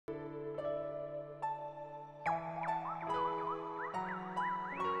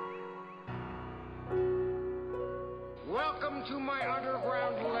Welcome to my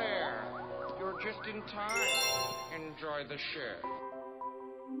underground lair. You're just in time. Enjoy the show.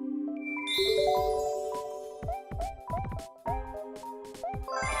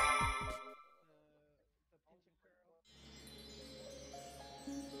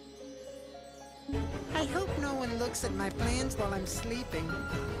 I hope no one looks at my plans while I'm sleeping.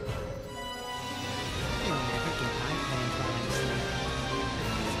 You'll never get my plans while I'm sleeping.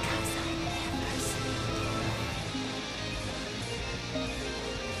 Because I never sleep.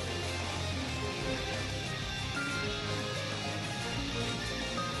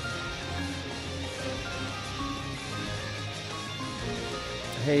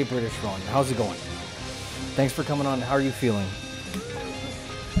 Hey, British Ron, how's it going? Thanks for coming on. How are you feeling?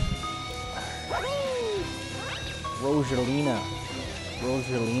 Rosalina,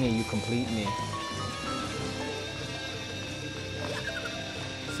 you complete me.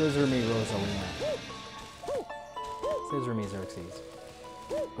 Scissor me, Rosalina. Scissor me, Xerxes.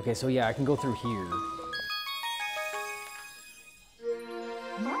 Okay, so yeah, I can go through here.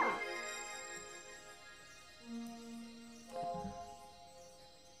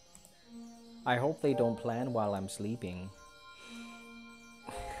 I hope they don't plan while I'm sleeping.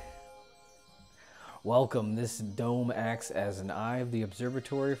 Welcome, this dome acts as an eye of the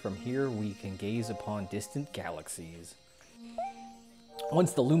observatory. From here we can gaze upon distant galaxies.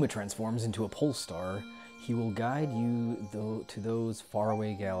 Once the Luma transforms into a pole star, he will guide you to those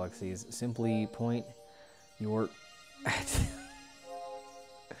faraway galaxies. Simply point your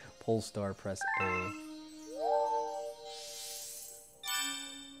pole star, press A.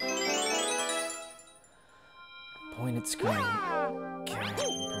 Point at screen. Okay,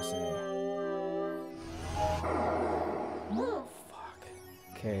 press A. Fuck.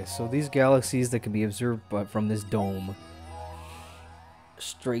 Okay, so these galaxies that can be observed from this dome.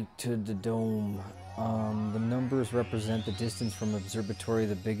 Straight to the dome. The numbers represent the distance from observatory.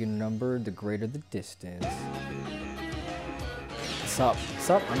 The bigger number, the greater the distance. Sup?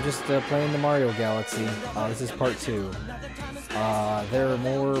 I'm just playing the Mario Galaxy. This is part 2. There are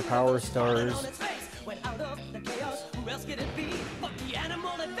more power stars.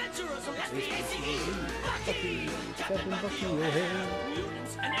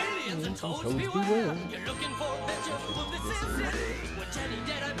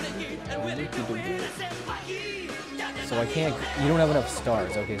 So I can't. You don't have enough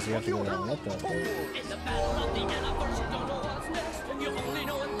stars. Okay, so you have to go down. What the?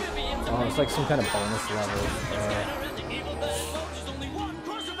 Oh, it's like some kind of bonus level.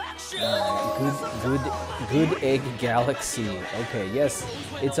 Good egg galaxy. Okay, yes,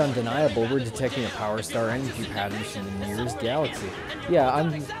 it's undeniable. We're detecting a power star energy patterns in the nearest galaxy. Yeah,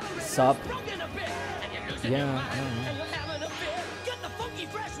 I'm sup. Yeah, I don't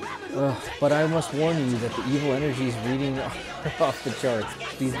know. But I must warn you that the evil energy is reading off the charts.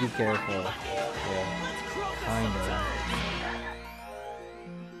 Please be careful. Yeah, kinda.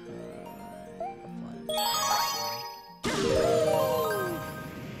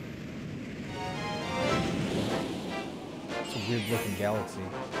 Weird looking galaxy.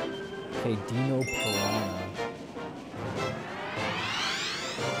 Okay, Dino Piranha.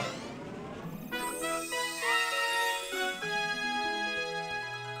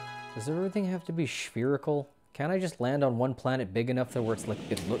 Does everything have to be spherical? Can't I just land on one planet big enough that where it's like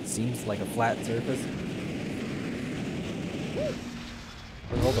seems like a flat surface?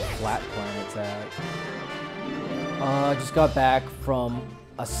 Where's all the flat planets at? I just got back from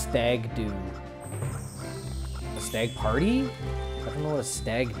a stag do. Stag party? I don't know what a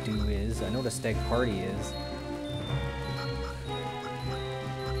stag do is. I know what a stag party is.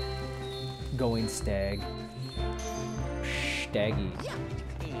 Going stag. Staggy.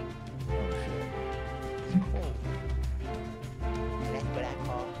 Oh shit.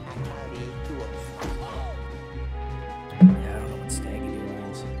 Yeah, I don't know what staggy do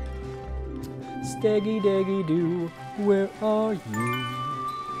means. Staggy daggy do, where are you?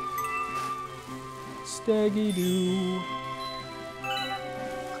 Staggy Doo.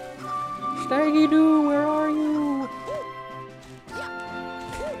 Staggy Doo, where are you?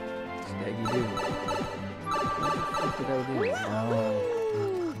 Staggy Doo. What did I do?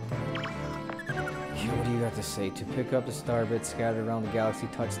 What do you got to say? To pick up the star bits scattered around the galaxy,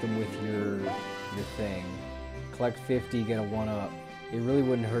 touch them with your thing. Collect 50, get a 1-up. It really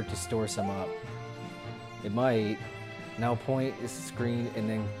wouldn't hurt to store some up. It might. Now point this screen and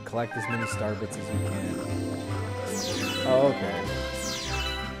then collect as many star bits as you can. Oh, okay.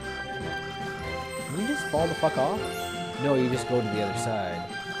 Can you just fall the fuck off? No, you just go to the other side.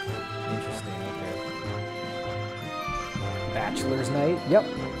 Interesting, okay. Bachelor's night? Yep.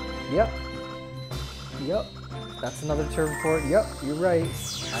 that's another term for it. Yep, you're right.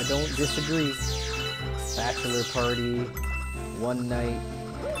 I don't disagree. Bachelor party, one night,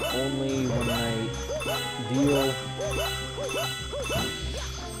 only one night deal.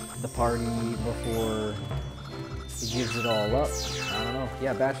 The party before he gives it all up. I don't know.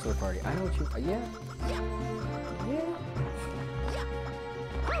 Yeah, bachelor party. I know what you. Yeah.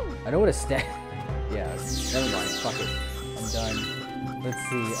 I know what a stack. Yeah. Never mind. Fuck it. I'm done. Let's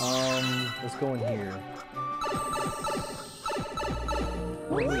see. Let's go in here.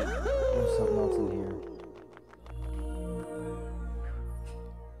 Oh wait. There's something else in here.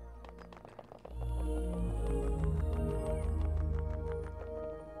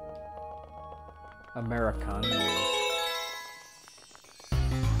 Americanos.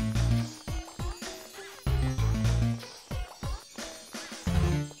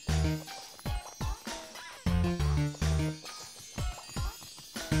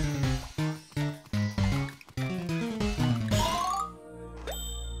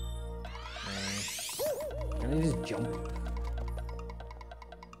 Can I just jump?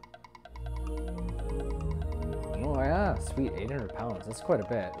 Oh yeah, sweet, 800 pounds. That's quite a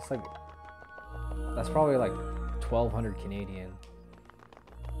bit. It's like, that's probably like 1,200 Canadian.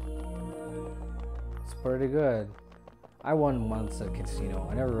 It's pretty good. I won once at casino.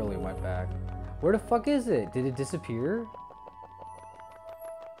 I never really went back. Where the fuck is it? Did it disappear?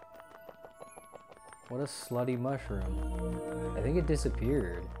 What a slutty mushroom. I think it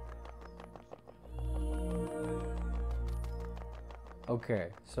disappeared. Okay,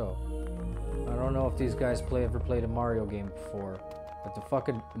 so I don't know if these guys ever played a Mario game before, but the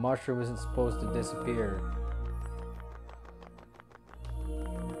fucking mushroom isn't supposed to disappear.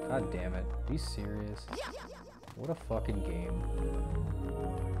 God damn it. Are you serious? What a fucking game.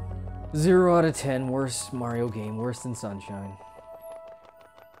 0 out of 10, worst Mario game, worse than Sunshine.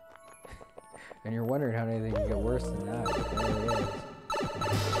 And you're wondering how anything can get worse than that, but there it is.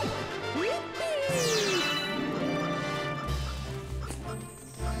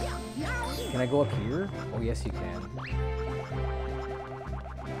 Can I go up here? Oh, yes, you can.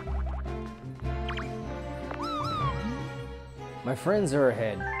 My friends are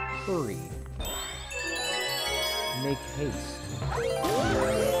ahead. Hurry. Make haste.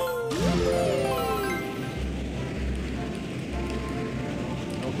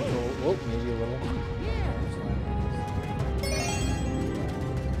 Oh, maybe a little.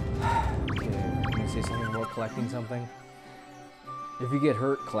 Okay, I'm gonna say something about collecting something. If you get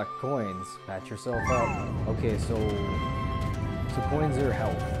hurt, collect coins. Patch yourself up. Okay, so coins are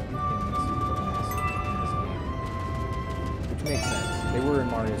health in this game. Which makes sense. They were in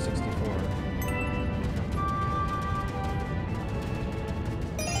Mario 64.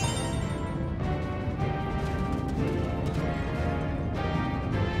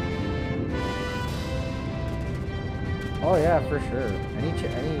 Oh yeah, for sure.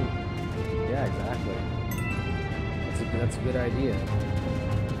 Yeah, exactly. That's a good idea.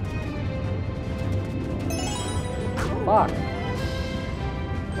 Fuck!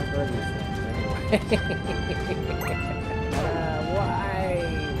 What are these things anyway? Why?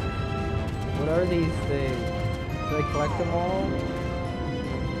 What are these things? Do I collect them all?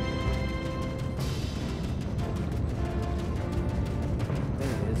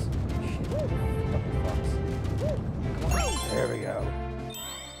 There it is. Shit. Fucking fucks. Come on. There we go.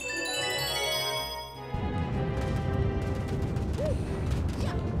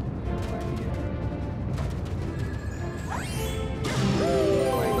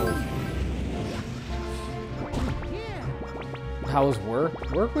 How was work?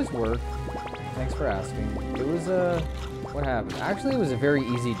 Work was work. Thanks for asking. It was what happened? Actually, it was a very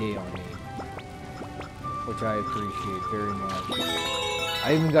easy day on me, which I appreciate very much.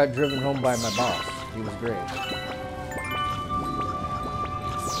 I even got driven home by my boss. He was great.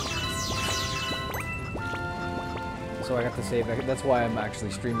 So I got to save. That's why I'm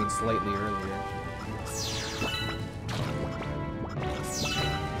actually streaming slightly earlier.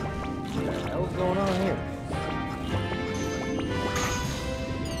 What the hell's going on here?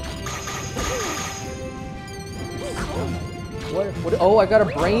 What? Oh, I got a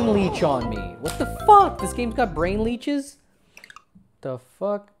brain leech on me. What the fuck? This game's got brain leeches? The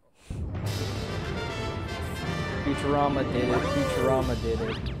fuck? Futurama did it. Futurama did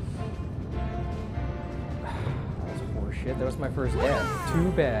it. That's horseshit. That was my first death.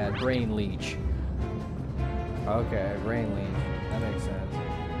 Too bad. Brain leech. Okay, brain leech. That makes sense.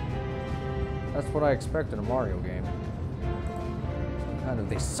 That's what I expect in a Mario game. Kind of,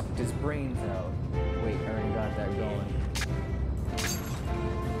 they sucked his brains out. Wait, I already got that going.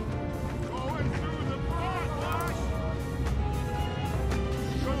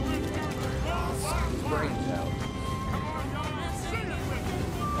 Brains out.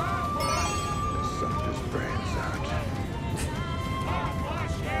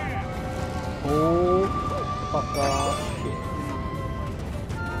 Oh, fuck off. Shit.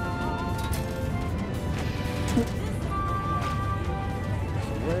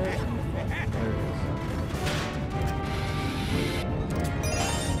 So where? There it is.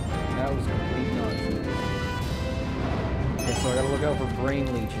 That was complete nonsense. Okay, so I gotta look out for brain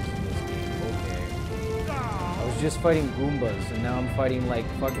leeches in this game. Okay. I was just fighting Goombas, and now I'm fighting like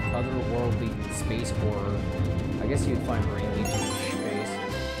fucking otherworldly space horror. I guess you'd find brain leeches in space.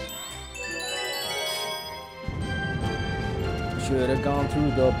 Should have gone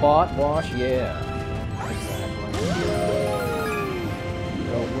through the bot wash, yeah. Exactly.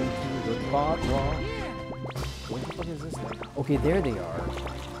 Going through the bot wash. What the fuck is this thing? Okay, there they are.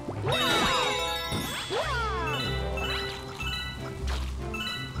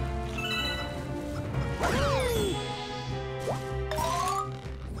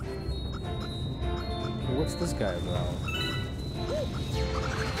 What's this guy about?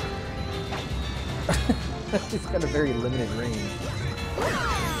 He's got a very limited range.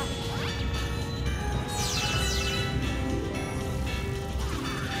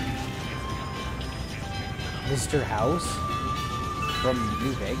 Mr. House? From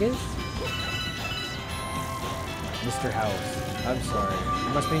New Vegas? Mr. House. I'm sorry.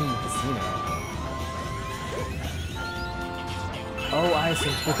 It must be in the casino. Oh, I see.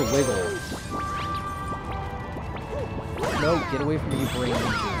 It's with a wiggle. No, get away from me, you brain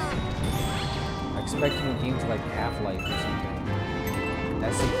leeches. I'm expecting a game to like Half-Life or something.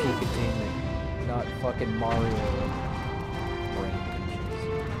 SCP containment, not fucking Mario brain leeches.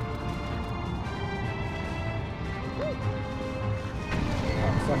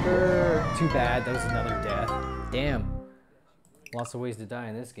 Oh, fucker. Too bad, that was another death. Damn. Lots of ways to die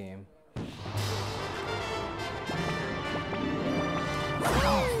in this game.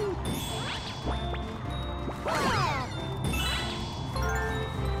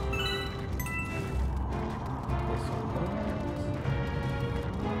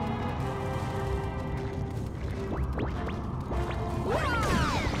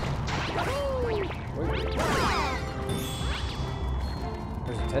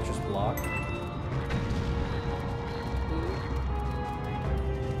 There's a Tetris block.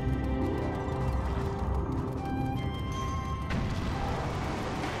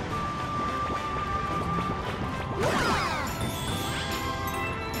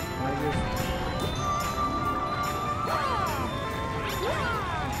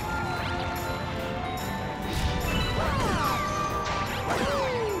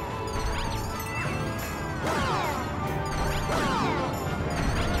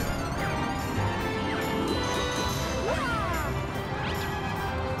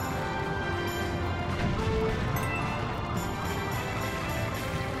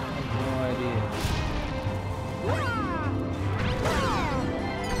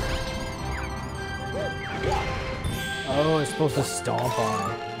 Oh, it's supposed to stomp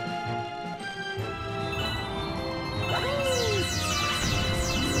on it.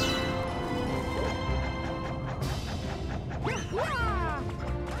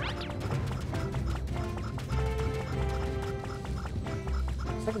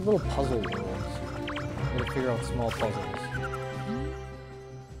 It's like a little puzzle world. You gotta figure out small puzzles.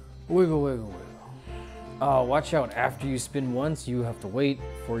 Wiggle, wiggle, wiggle. Oh, watch out. After you spin once, you have to wait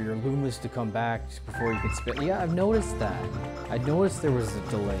for your Loomis to come back before you can spin. Yeah, I've noticed that. I noticed there was a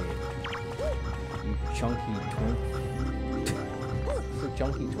delay. You chunky twink. It's a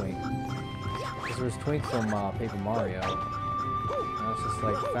chunky twink. Because there was Twink from Paper Mario. Now it's just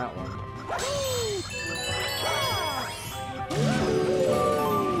like a fat one.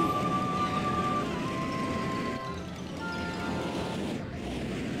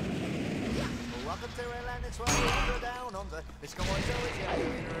 It's going to in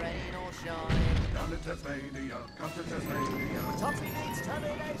rain or shine. Come to Tasmania, come to Tasmania. Toffee needs tummy,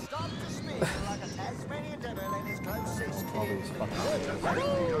 they stop to spin like a Tasmanian devil in his closest All kin. these fucking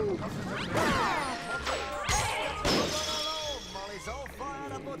Molly's all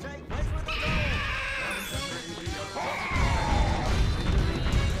fired up, or take place with the dog.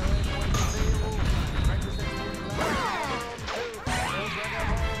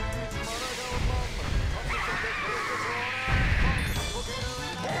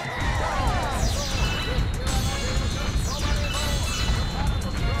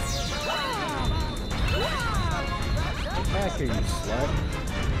 back here, you slut.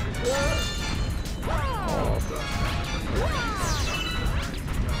 Oh,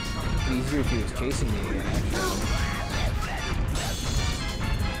 it'd be easier if he was chasing me again, actually.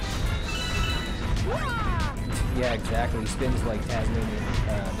 Yeah, exactly. He spins like Tasmanian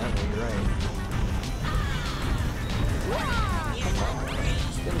Devil, you're right.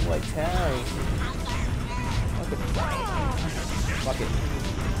 Spin like Taz. Fuck it.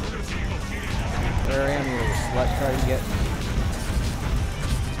 There I am, you little slut. Try to get me.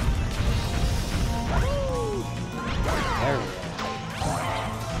 There we go.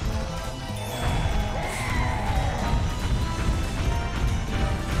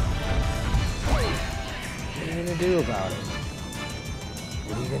 What are you gonna do about it?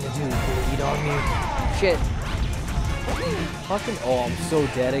 What are you gonna do? Gonna eat on me? Shit. Fucking, oh, I'm so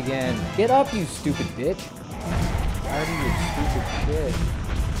dead again. Get up, you stupid bitch. Out of your stupid shit.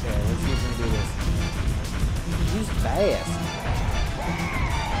 Okay, let's see if we can do this. He's fast.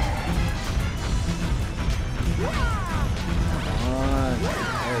 Come on.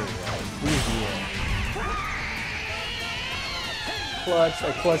 There we go. Who's here? Clutch. I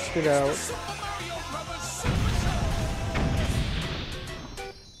clutched it out.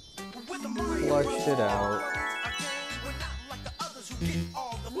 Clutched it out.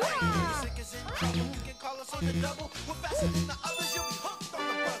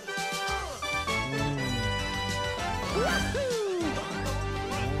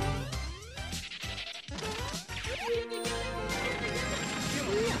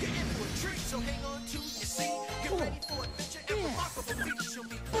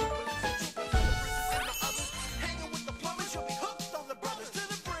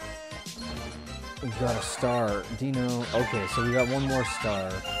 We got a star. Dino. Okay, so we got one more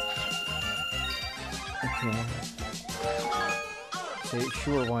star. Okay. Say,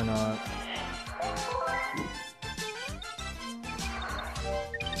 sure, why not?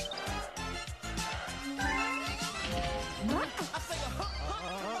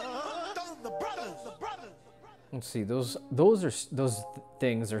 Let's see. Those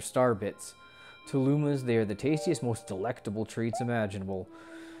things are star bits. To Lumas, they are the tastiest, most delectable treats imaginable.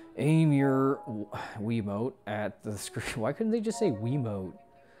 Aim your Wiimote at the screen. Why couldn't they just say Wiimote?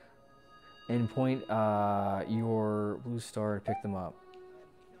 And point your blue star to pick them up.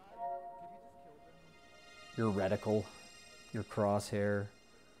 Your reticle. Your crosshair.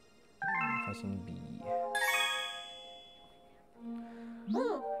 Pressing B.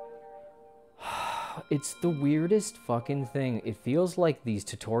 It's the weirdest fucking thing. It feels like these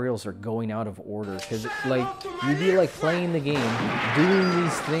tutorials are going out of order. Because, like, you'd be, like, playing the game, doing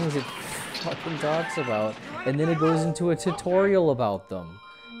these things it fucking talks about, and then it goes into a tutorial about them.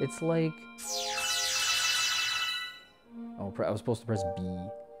 It's like... Oh, I was supposed to press B.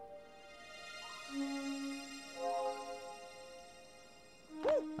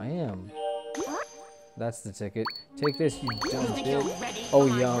 I am. That's the ticket. Take this, you dumb bitch. Oh,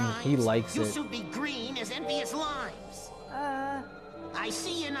 yum. He likes it. You should be green as envious limes. I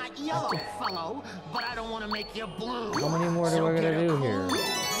see you're not yellow, fellow, but I don't want to make you blue. How many more do I gotta do here?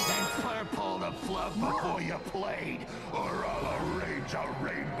 Then purple the fluff before you played, or I'll arrange a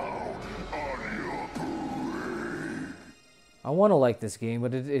rainbow on your parade. I want to like this game,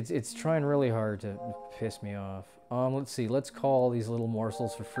 but it's trying really hard to piss me off. Let's see. Let's call these little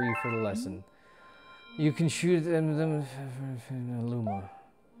morsels for free for the lesson. You can shoot them Luma.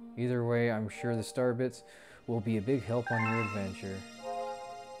 Either way, I'm sure the star bits will be a big help on your adventure.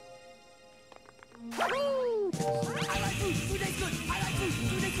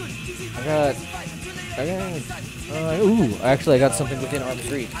 Ooh, actually I got something within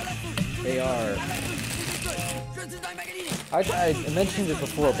arm's reach. They are... I mentioned it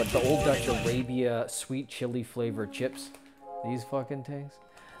before, but the Old Dutch Arabia sweet chili flavored chips, these fucking things,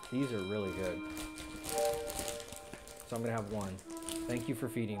 these are really good. So I'm gonna have one. Thank you for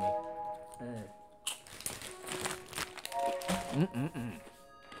feeding me.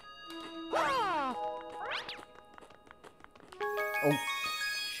 Oh,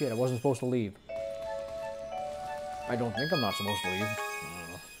 shit, I wasn't supposed to leave. I don't think I'm not supposed to leave.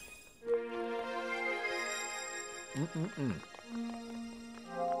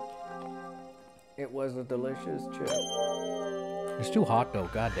 It was a delicious chip. It's too hot though,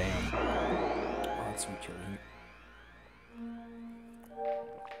 goddamn. Oh, that's sweet chili.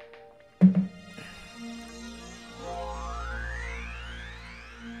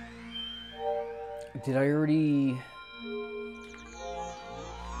 Did I already...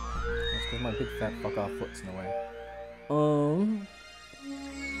 That's because my big fat fuck off foot's in the way.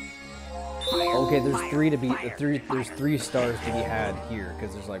 Okay, there's there's three stars to be had here,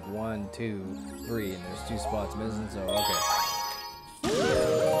 because there's like 1, 2, 3, and there's 2 spots missing, so okay.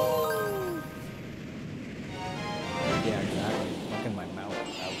 Yeah, exactly. Fucking my mouth.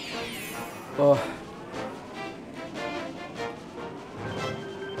 Ouch. Oh.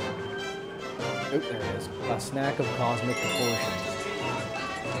 Oh, there it is. A snack of cosmic proportions.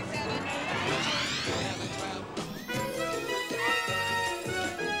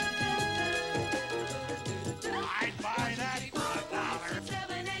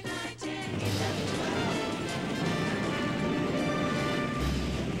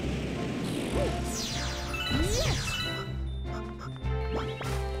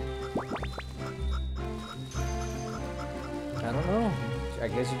 I don't know. I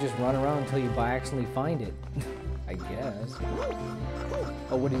guess you just run around until you by accidentally find it. I guess.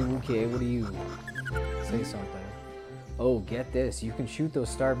 Oh, what do you, okay, what do you, say something. Oh, get this, you can shoot those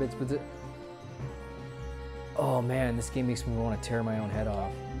star bits, but oh man, this game makes me want to tear my own head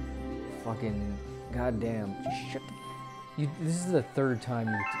off. Fucking, goddamn, shut the, this is the third time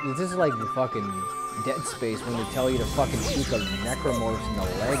this is like the fucking Dead Space when they tell you to fucking shoot the necromorphs in the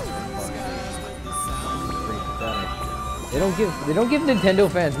legs for fuck's sake. It's pretty pathetic. They don't give Nintendo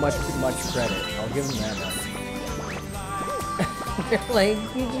fans much credit. I'll give them that much. They're like,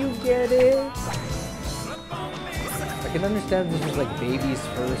 did you get it? I can understand this was like baby's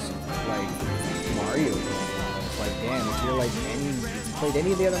first like Mario game. It's like, damn, if you're like played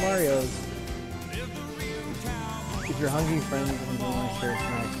any of the other Marios, if you're hungry friends and you want to share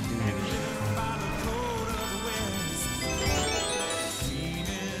snacks, do it.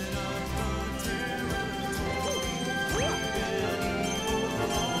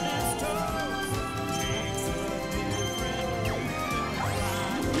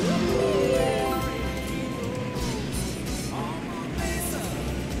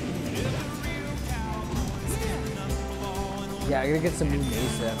 Yeah, I gotta get some new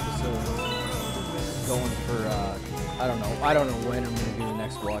Mesa episodes going for, I don't know when I'm gonna do the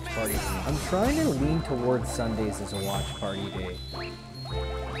next watch party. I'm trying to lean towards Sundays as a watch party day.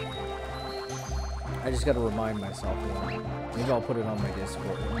 I just gotta remind myself of that. Maybe I'll put it on my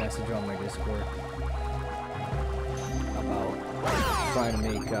Discord, a message on my Discord about trying to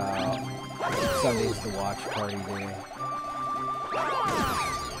make, Sundays the watch party day.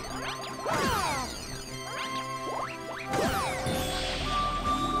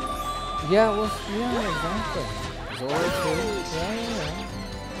 Yeah, well, yeah, exactly. Zoro too. Yeah.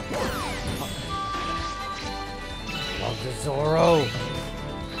 Love the Zoro.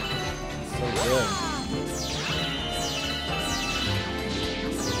 So good.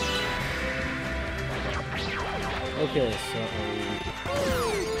 Okay, so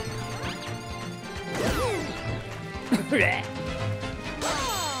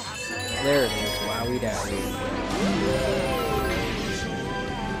there it is. Wowie dowie.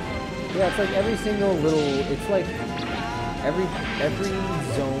 Yeah, it's like every single little, it's like every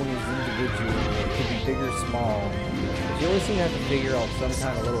zone is individual. It could be big or small. But you always seem to have to figure out some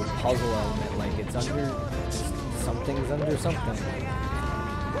kind of little puzzle element, like it's under, something's under something.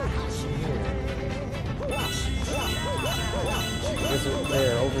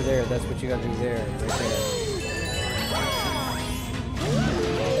 There, over there, that's what you gotta do there, right there.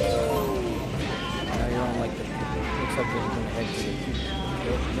 Now you're on like the, looks like you're gonna head to the,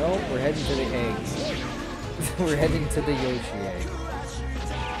 no, we're heading to the egg. We're heading to the Yoshi egg.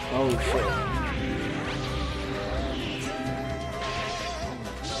 Oh shit.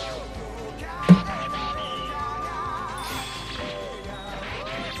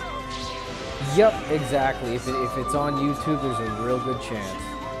 Yep, exactly. If it's on YouTube, there's a real good chance.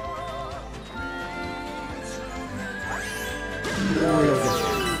 Real good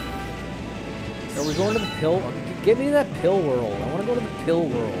chance. Are we going to the pill? Get me that pill world. I want to go to the pill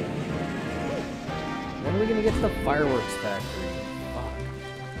world. When are we going to get to the fireworks factory? Fuck.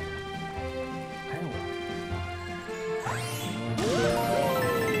 I don't know.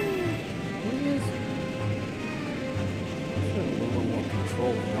 What is... a little bit more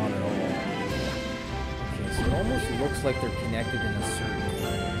control, but not at all. Okay, so it almost looks like they're connected in a certain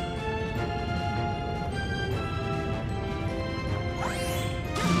way.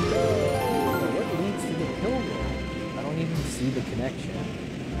 What leads to the pill world? I don't even see the connection.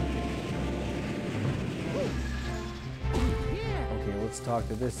 Okay, let's talk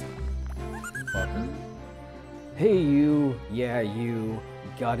to this fucker. Hey you, yeah you,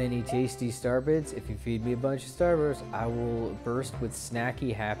 got any tasty Starbits? If you feed me a bunch of Starbursts, I will burst with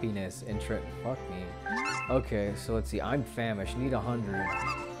snacky happiness and fuck me. Okay, so let's see, I'm famished, need 100.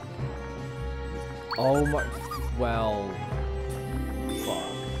 Oh my, well, fuck.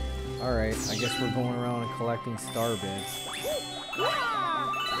 Alright, I guess we're going around and collecting Starbits.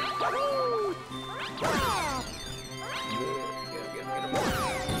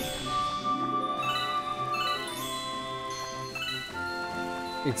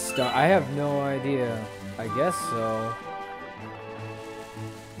 I have no idea. I guess so.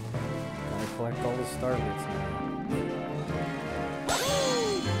 Gotta collect all the Starbits now.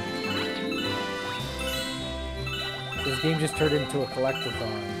 This game just turned into a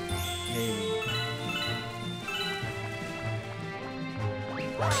collectathon. Maybe.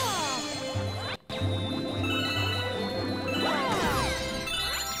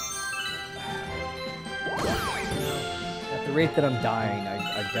 At the rate that I'm dying, I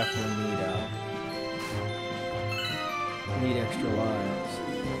definitely need need extra lives.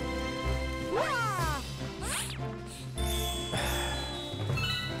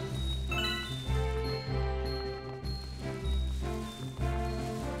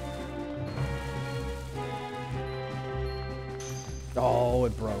 Oh,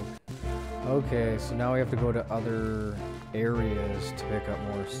 it broke. Okay, so now we have to go to other areas to pick up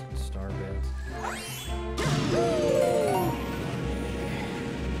more star bits.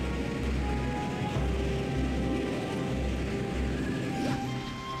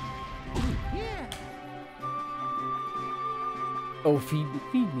 Oh, feed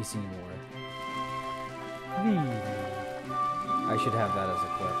me, Seymour. Feed me. I should have that as a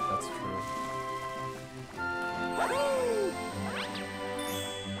clip, that's true.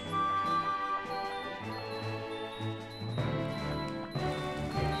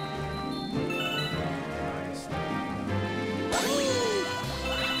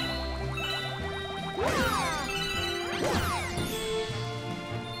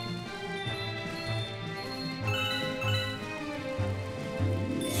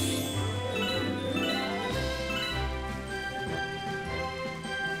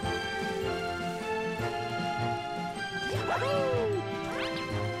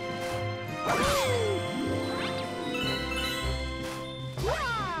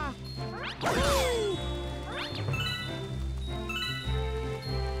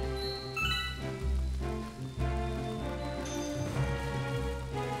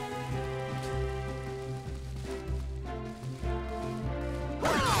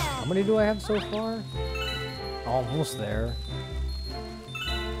 How many do I have so far? Almost there.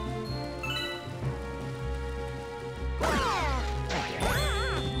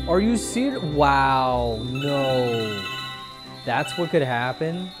 Are you serious? Wow, no. That's what could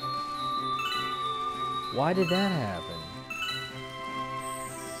happen? Why did that happen?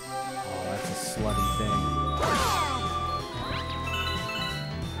 Oh, that's a slutty thing.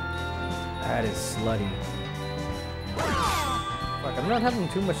 That is slutty. Fuck, I'm not having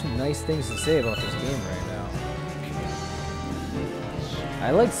too much nice things to say about this game right now. I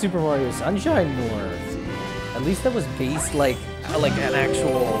like Super Mario Sunshine more. At least that was based like an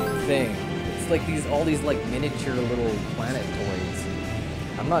actual thing. It's like all these like miniature little planet toys.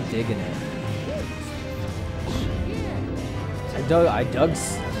 I'm not digging it. I dug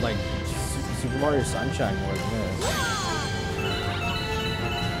like Super Mario Sunshine more than this.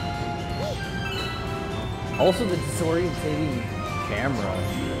 Also the disorientating camera,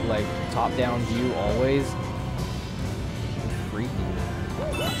 like top-down view always. It's freaky.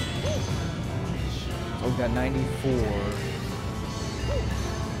 Oh, we got 94.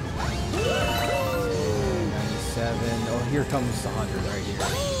 97. Oh, here comes the 100 right here.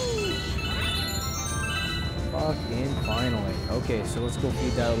 Fucking finally. Okay, so let's go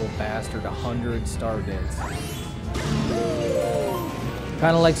feed that little bastard 100 star bits.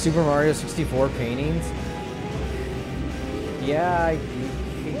 Kind of like Super Mario 64 paintings. Yeah,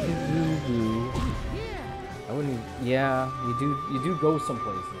 I wouldn't. Yeah, you do go some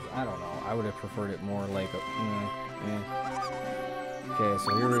places. I don't know. I would have preferred it more like a. Okay,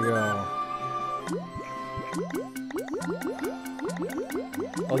 so here we go.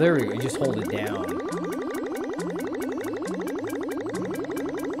 Oh, there we go. You just hold it down.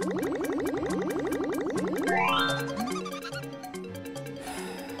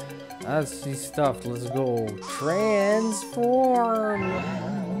 That's the stuff. Let's go. Transform!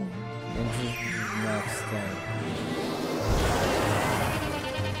 Into the next thing.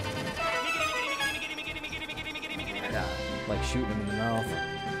 Yeah, like shooting him in the mouth.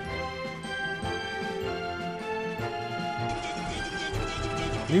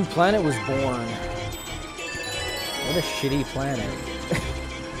 New planet was born. What a shitty planet.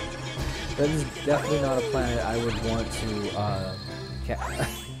 That is definitely not a planet I would want to,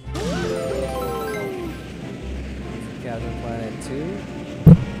 Captain Planet 2.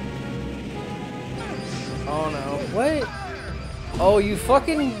 Oh no. What? Oh, you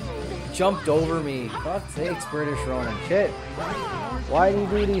fucking jumped over me. Fuck's sakes, British Ronan. Shit. Why do you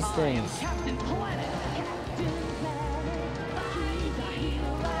do these things?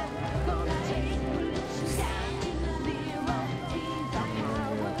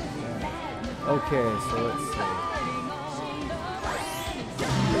 Okay, so let's see.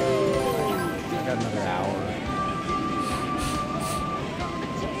 I got another hour.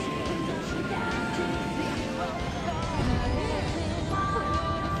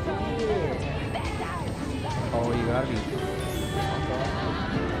 Oh, you gotta be.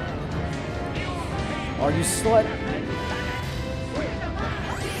 Are you slut?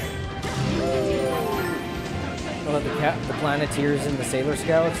 Oh, the Planeteers and the Sailor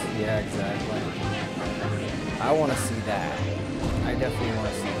Scouts? Yeah, exactly. I want to see that. I definitely want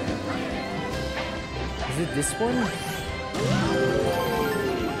to see that. Is it this one?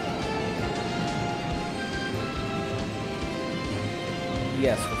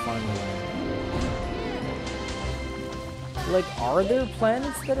 Yes, we're finally landing. Like, are there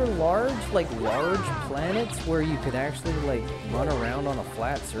planets that are large? Like, large planets where you could actually, like, run around on a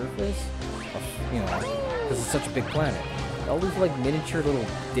flat surface? You know, because it's such a big planet. All these, like, miniature little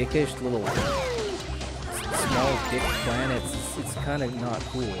dickish little small dick planets, it's kind of not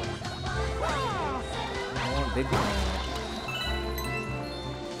cool. I want big planets.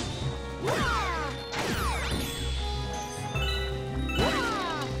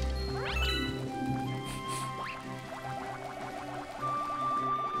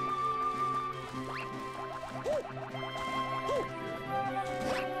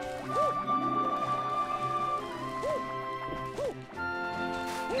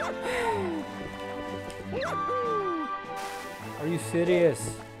 Are you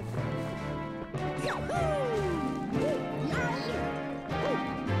serious? Now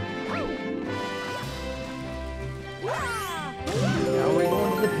we're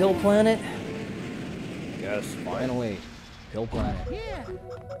going to the Pill Planet? Yes, finally. Pill Planet.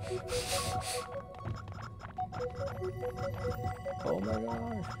 Oh my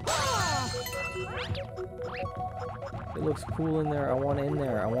gosh. It looks cool in there. I want in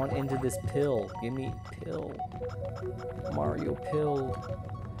there. I want into this pill. Give me pill. Mario pill.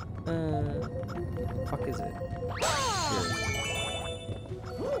 Fuck is it? Here.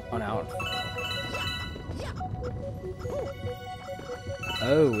 On out.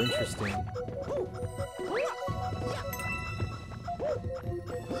 Oh, interesting.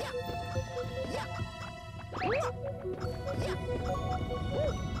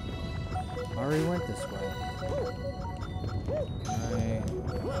 I already went this way.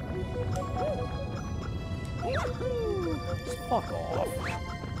 Just fuck off.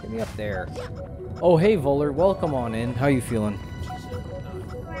 Get me up there. Oh, hey, Voller. Welcome on in. How you feeling?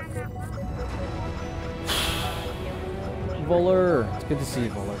 Voller. It's good to see you,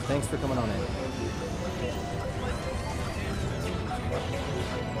 Voller. Thanks for coming on in.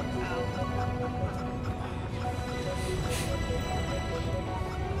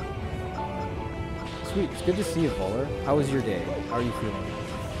 Sweet. It's good to see you, Voller. How was your day? How are you feeling?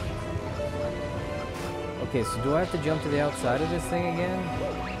 Okay, so do I have to jump to the outside of this thing again?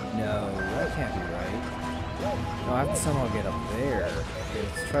 No, that can't be right. No, I have to somehow get up there. Okay,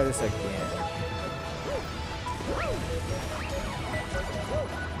 let's try this again.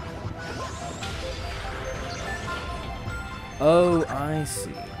 Oh, I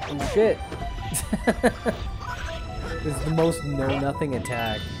see. Oh, shit. This is the most know-nothing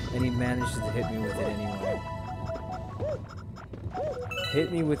attack, and he manages to hit me with it anyway.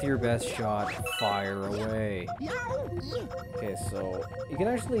 Hit me with your best shot, fire away. Okay, so you can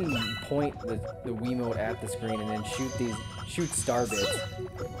actually point the Wiimote at the screen and then shoot star bits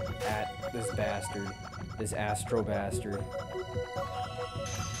at this bastard, this Astro bastard.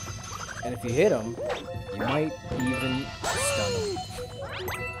 And if you hit him, you might even stun him.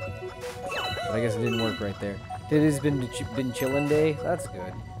 But I guess it didn't work right there. It has been chillin' day. That's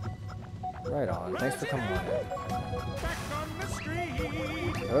good. Right on. Thanks for coming on in.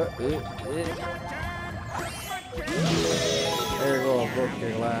 There you go, broke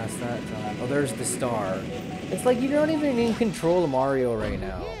your glass that time. Oh, there's the star. It's like you don't even in control of Mario right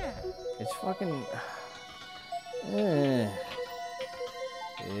now. It's fucking...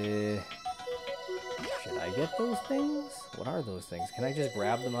 Should I get those things? What are those things? Can I just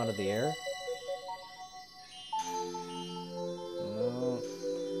grab them out of the air? No.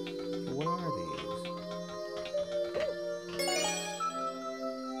 What are these?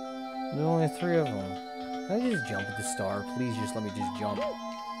 There are only 3 of them. Can I just jump at the star? Please just let me just jump.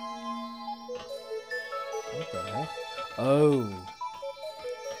 What the heck? Oh.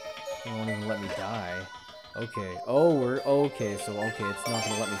 It won't even let me die. Okay. Oh, we're okay. So okay, it's not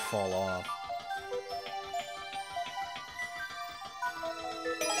gonna let me fall off.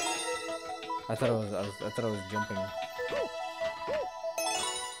 I thought I was jumping.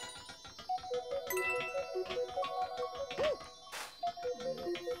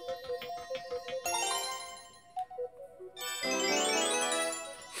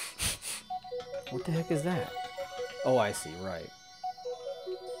 What the heck is that? Oh, I see, right.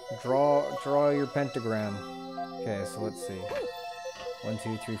 Draw your pentagram. Okay, so let's see. 1,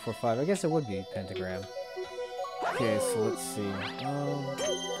 2, 3, 4, 5. I guess it would be pentagram. Okay, so let's see.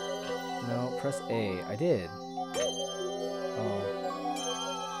 No, press A. I did. Oh.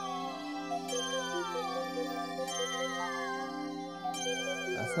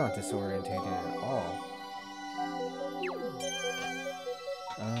 That's not disorientating at all.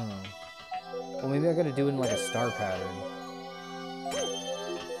 Oh. Well, maybe I gotta do it in like a star pattern.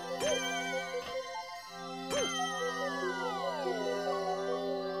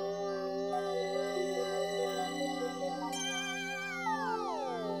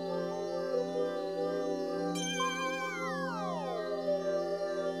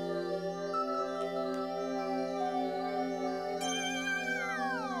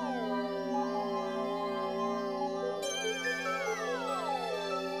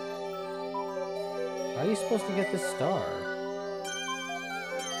 How are you supposed to get this star?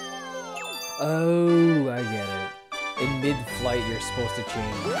 Oh, I get it. In mid-flight, you're supposed to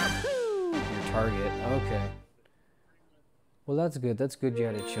change your target. Okay. Well, that's good. That's good you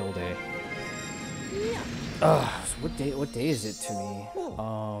had a chill day. So what day is it to me?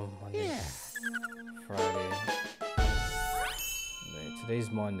 Monday. Friday. Today's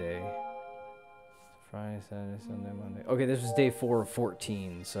Monday. Friday, Saturday, Sunday, Monday. Okay, this was day 4 of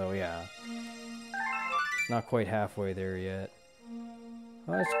 14, so yeah. Not quite halfway there yet.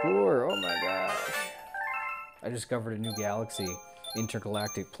 High score! Oh my gosh! I discovered a new galaxy,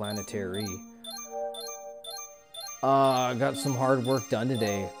 Intergalactic Planetary. Got some hard work done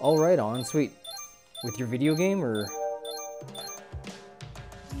today. All right, on sweet. With your video game, or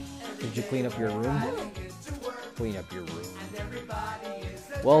did you clean up your room? Clean up your room.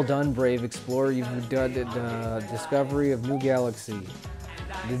 Well done, brave explorer. You've done discovery of new galaxy.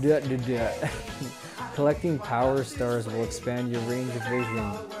 Collecting power stars will expand your range of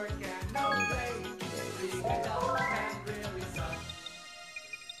vision.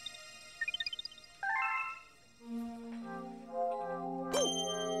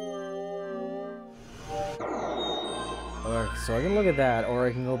 Alright, so I can look at that, or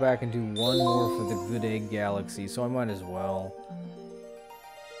I can go back and do one more for the Good Egg Galaxy, so I might as well.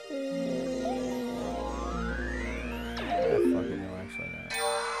 Fuck it, no, actually not.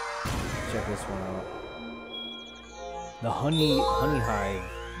 Check this one out. The Honey Hive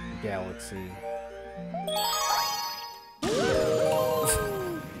Galaxy.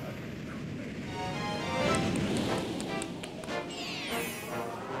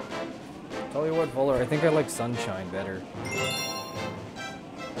 Tell you what, Fuller, I think I like Sunshine better.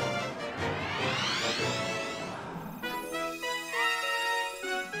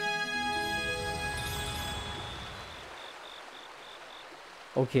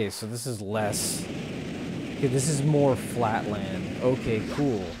 Okay, so this is less. Okay, this is more flatland. Okay,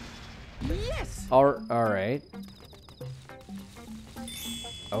 cool. Yes. All right.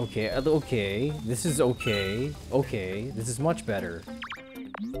 Okay, okay. This is okay. Okay, this is much better.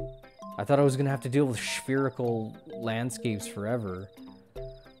 I thought I was gonna have to deal with spherical landscapes forever.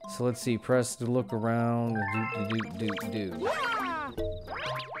 So let's see. Press to look around. Do.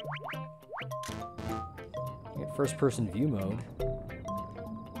 Get first-person view mode.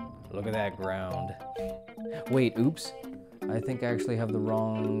 Look at that ground. Wait, oops. I think I actually have the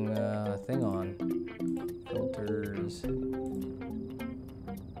wrong thing on. Filters.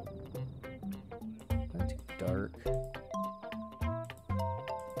 Not too dark.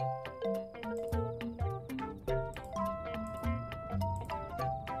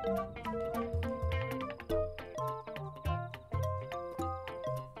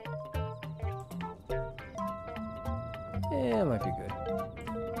 Yeah, it might be good.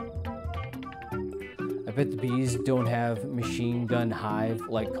 I bet the bees don't have machine gun hive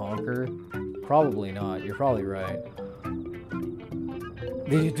like Conquer. Probably not. You're probably right.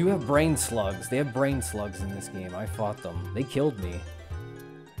 They do have brain slugs. They have brain slugs in this game. I fought them. They killed me.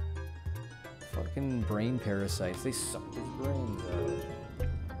 Fucking brain parasites. They sucked his brains out.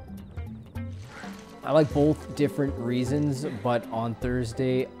 I like both different reasons, but on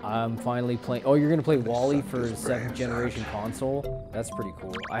Thursday, I'm finally playing... Oh, you're going to play Wally for 7th generation console? That's pretty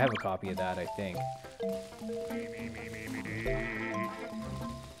cool. I have a copy of that, I think.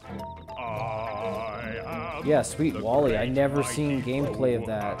 Yeah, sweet Wally. I never seen gameplay of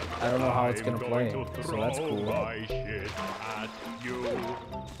that. I don't know how it's gonna play, so that's cool.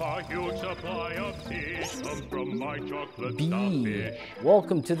 B,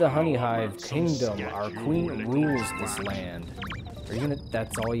 welcome to the Honey Hive Kingdom. Our queen rules this land. Are you gonna?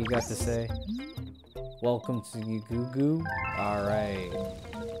 That's all you got to say? Welcome to Goo. All right.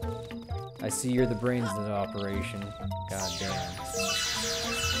 I see you're the brains of the operation. God damn.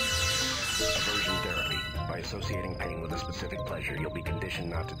 Aversion therapy. By associating pain with a specific pleasure, you'll be conditioned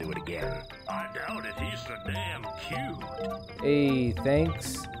not to do it again. I doubt it. He's so damn cute. Hey,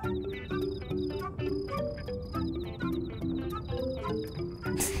 thanks.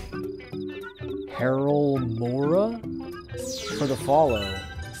 Harold Mora for the follow.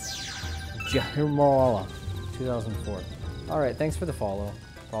 Jair Mora, 2004. All right, thanks for the follow.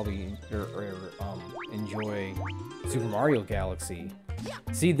 probably enjoy Super Mario Galaxy.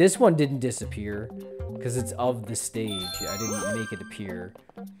 See, this one didn't disappear because it's of the stage. I didn't make it appear.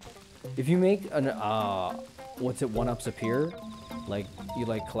 If you make an what's it, 1-ups appear, like you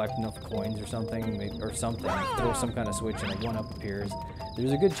like collect enough coins or something, throw some kind of switch and a 1-up appears,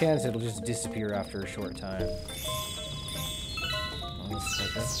 there's a good chance it'll just disappear after a short time.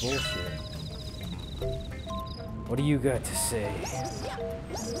 That's bullshit. What do you got to say?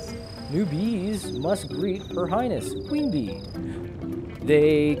 Newbies must greet Her Highness, Queen Bee.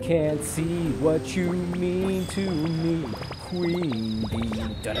 They can't see what you mean to me, Queen Bee.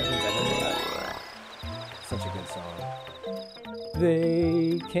 Da-da-da-da-da-da. Such a good song.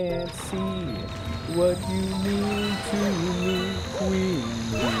 They can't see what you mean to me, Queen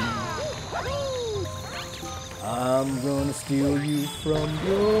Bee. I'm gonna steal you from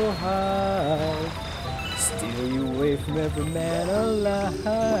your house, steal you away from every man alive.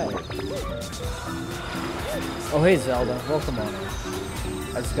 Oh hey Zelda, welcome on in.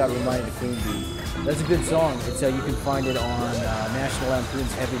 I just got reminded of Queen Bee. That's a good song. It's you can find it on National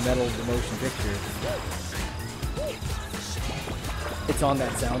Lampoon's Heavy Metal The Motion Picture. It's on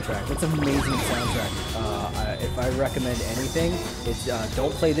that soundtrack. It's an amazing soundtrack. If I recommend anything, it's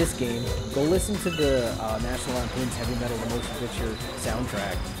don't play this game. Go listen to the National Lampoon's Heavy Metal The Motion Picture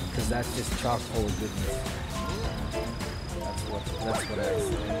soundtrack, because that's just chock full of goodness. That's what I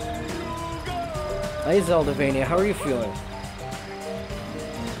say. Hey Zeldavania, how are you feeling?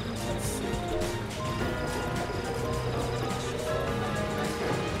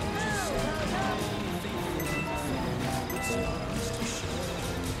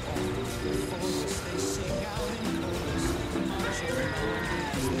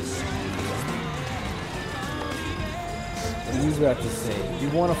 What do you got to say? You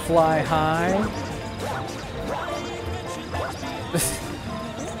want to fly high?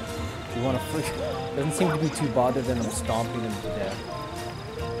 You want to fly? Doesn't seem to be too bothered that I'm stomping him to death.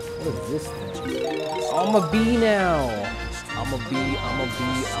 What is this thing? I'm a bee now. I'm a bee.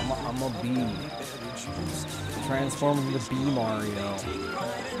 I'm a bee. Transform into the Bee Mario.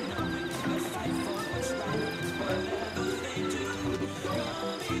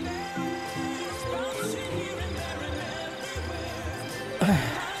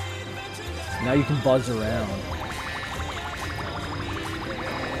 Now you can buzz around.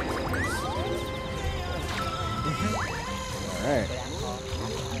 Alright.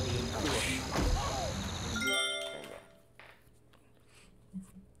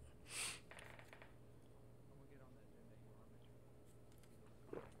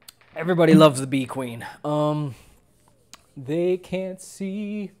 Everybody loves the Bee Queen. They can't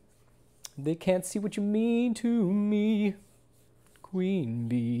see what you mean to me, Queen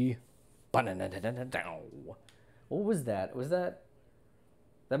Bee. What was that?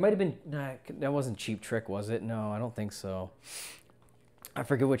 That might have been... that wasn't Cheap Trick, was it? No, I don't think so. I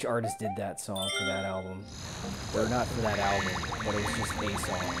forget which artist did that song for that album. Or not for that album, but it was just a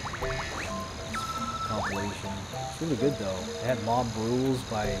song. Compilation. It's really good, though. It had Mob Rules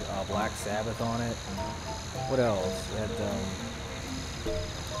by Black Sabbath on it. What else? It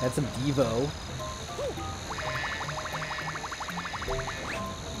had some Devo.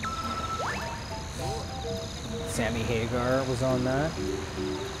 Sammy Hagar was on that.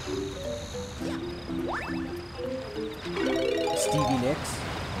 Stevie Nicks.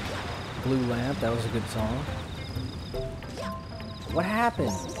 Blue Lamp, that was a good song. What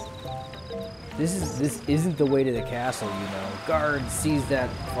happened? This isn't the way to the castle, you know. Guard sees that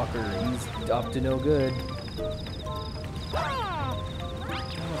fucker. He's up to no good.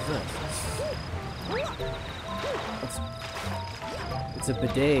 What is this? It's a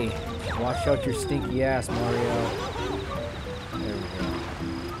bidet. Wash out your stinky ass, Mario. There we go.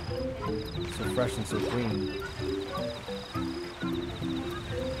 So fresh and so clean.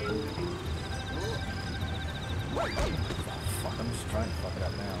 Fuck, I'm just trying to fuck it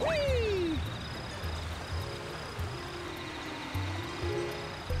up now.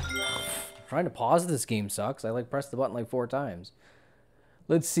 Trying to pause this game sucks. I pressed the button 4 times.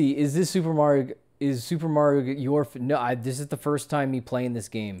 Let's see. Is this Super Mario? Is Super Mario your... No, this is the first time me playing this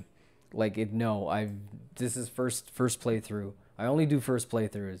game. This is first playthrough. I only do first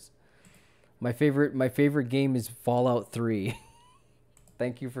playthroughs. My favorite game is Fallout 3.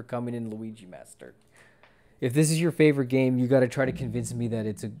 Thank you for coming in, Luigi Master. If this is your favorite game, you got to try to convince me that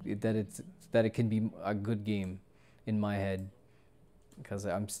it can be a good game in my head, because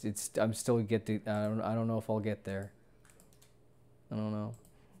I don't know if I'll get there. I don't know.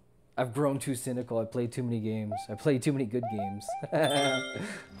 I've grown too cynical. I played too many games. I played too many good games.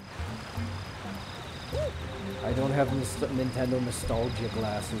 I don't have Nintendo nostalgia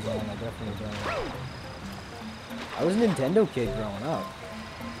glasses on. I definitely don't. I was a Nintendo kid growing up.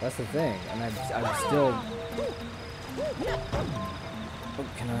 That's the thing, and I'm still. Oh,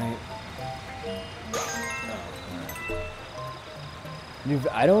 can I? Oh,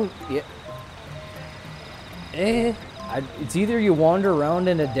 I don't. Yeah. It's either you wander around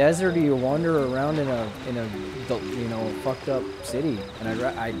in a desert or you wander around in a you know, fucked up city, and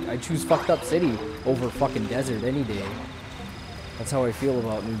I choose fucked up city over fucking desert any day. That's how I feel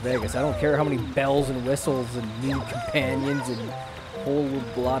about New Vegas. I don't care how many bells and whistles and new companions and a whole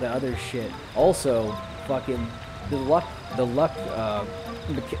lot of other shit. Also, fucking the luck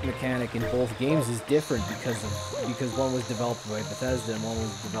mechanic in both games is different because one was developed by Bethesda and one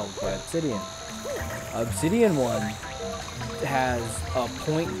was developed by Obsidian. Obsidian one has a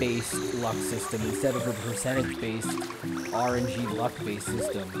point-based luck system instead of a percentage-based RNG luck-based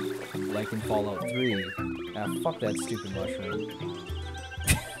system, like in Fallout 3. Ah, fuck that stupid mushroom.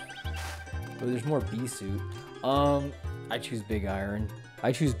 But there's more bee suit. I choose Big Iron.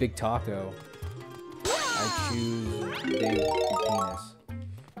 I choose Big Taco. I choose Big Penis.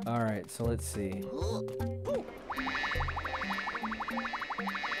 Alright, so let's see.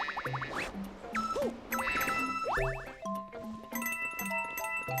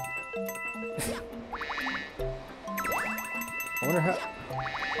 I wonder how...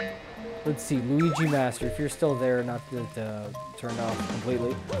 Let's see, Luigi Master, if you're still there, not to turn off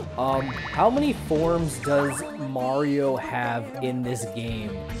completely. How many forms does Mario have in this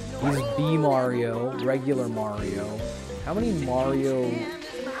game? He's B Mario, regular Mario. How many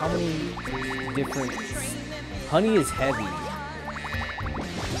different... Honey is heavy.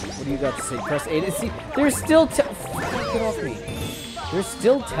 What do you got to say? Press A to see. They're still get off me. They're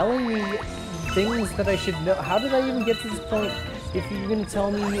still telling me things that I should know. How did I even get to this point if you're gonna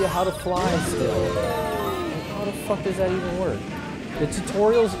tell me how to fly still? How the fuck does that even work? The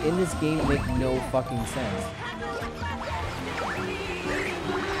tutorials in this game make no fucking sense.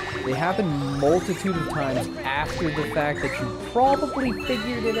 They happen multitude of times after the fact that you probably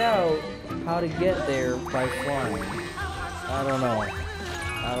figured it out how to get there by flying. I don't know.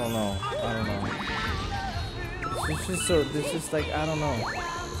 I don't know. I don't know. It's just so, this is like, I don't know.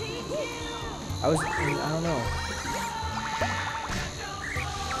 I don't know.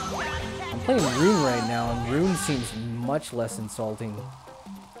 I'm playing Rune right now, and Rune seems much less insulting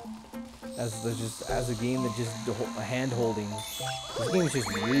as a game that just hand holding. This game is just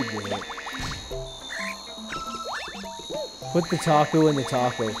rude with it. Put the taco in the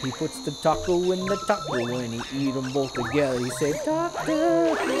taco. He puts the taco in the taco and he eat them both together. He said,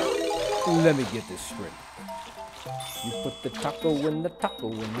 "Doctor, let me get this straight. You put the taco in the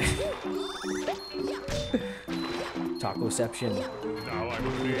taco in the tacoception.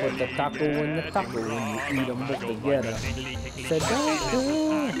 You put the taco in the taco and you eat them both together." Said, "Doctor."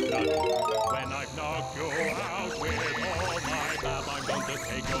 When I've knocked you out with all my love, I'm going to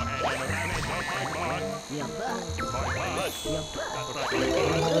take your hand and ram it up my butt. My butt.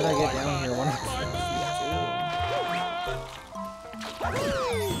 How did I get down here?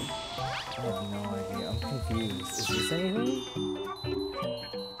 I have no idea. I'm confused. Is this anything?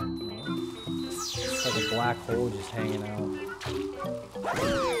 It's like a black hole just hanging out.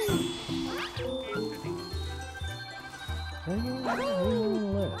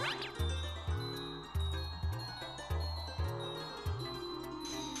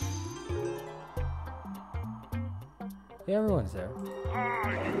 Yeah, everyone's there.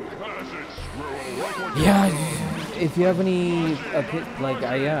 Yeah, if you have any, I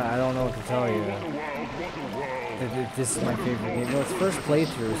don't know what to tell you. This is my favorite game. Well, it's first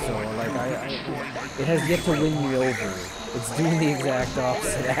playthrough, so it has yet to win me over. It's doing the exact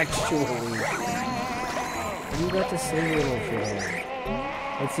opposite, actually. What do you got to say, little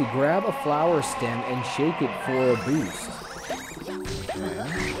shithead? Let's see, grab a flower stem and shake it for a boost.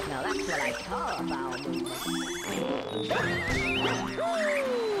 Now that's what I call a foul movement.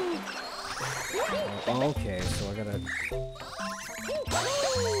 Okay, so I gotta...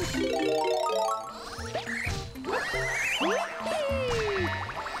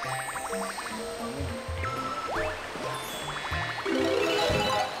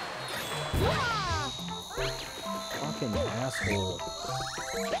 Fucking asshole.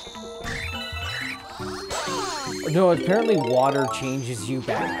 No, apparently water changes you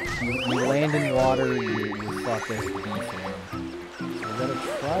back. You land in water, you're fucked as a beef. I'm gonna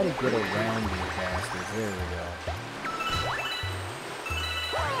try to get around you bastards. There we go.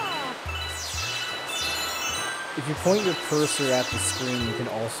 If you point your cursor at the screen, you can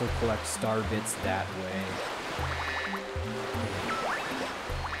also collect star bits that way.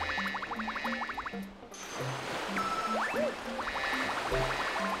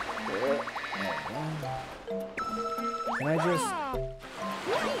 just...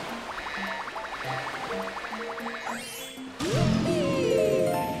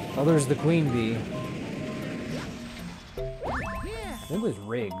 Oh, there's the queen bee. I think it was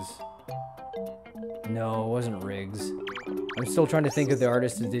Riggs. No, it wasn't Riggs. I'm still trying to think of the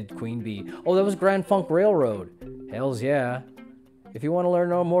artist who did Queen Bee. Oh, that was Grand Funk Railroad. Hells yeah. If you want to learn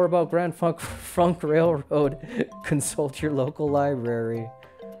more about Grand Funk Railroad, consult your local library.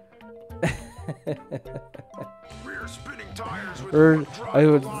 Rear spinning tires with Or, one drop I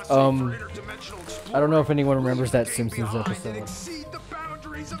would, velocity for interdimensional I don't know if anyone exploring. remembers that Aim Simpsons behind and episode. exceed the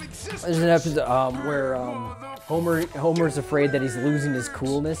boundaries of existence. There's an episode where Homer's afraid that he's losing his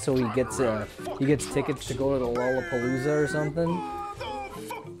coolness, so he gets tickets to go to the Lollapalooza or something,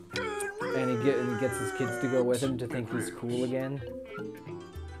 and he gets his kids to go with him to think he's cool again.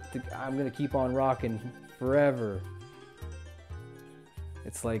 I'm gonna keep on rocking forever.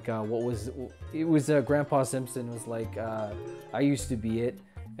 It's like Grandpa Simpson was like, I used to be it,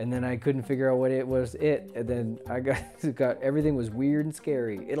 and then I couldn't figure out what it was and then I got everything was weird and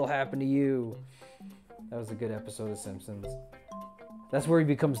scary. It'll happen to you. That was a good episode of Simpsons. That's where he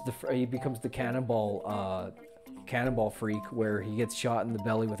becomes the cannonball freak, where he gets shot in the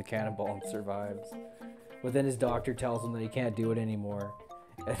belly with a cannonball and survives. But then his doctor tells him that he can't do it anymore.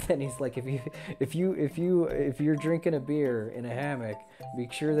 And then he's like, if you're drinking a beer in a hammock,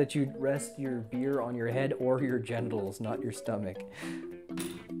 make sure that you rest your beer on your head or your genitals, not your stomach.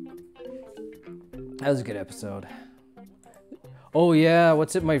 That was a good episode. Oh yeah,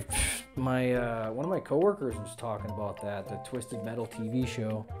 what's it? My one of my coworkers was talking about that, the Twisted Metal TV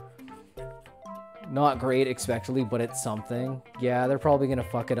show. Not great, expectedly, but it's something. Yeah, they're probably gonna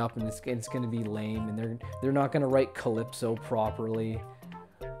fuck it up, and it's gonna be lame, and they're not gonna write Calypso properly.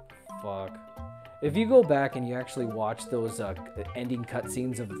 Fuck. If you go back and you actually watch those ending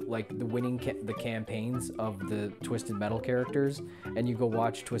cutscenes of like the campaigns of the Twisted Metal characters, and you go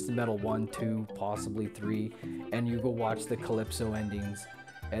watch Twisted Metal 1, 2, possibly 3, and you go watch the Calypso endings,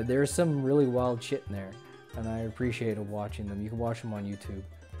 and there's some really wild shit in there, and I appreciated watching them. You can watch them on YouTube.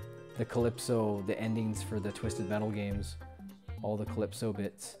 The Calypso, the endings for the Twisted Metal games, all the Calypso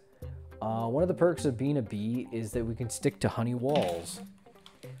bits. One of the perks of being a bee is that we can stick to honey walls.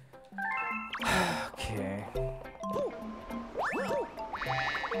 Okay.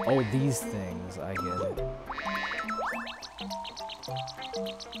 Oh, these things, I get it.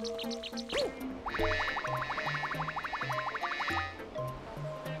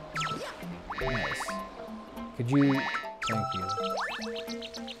 Nice. Could you... Thank you.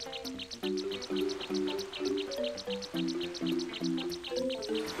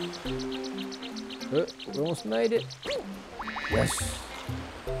 We almost made it. Yes.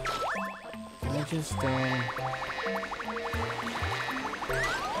 I just, are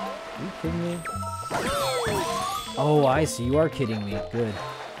you kidding me? Oh, I see. You are kidding me. Good.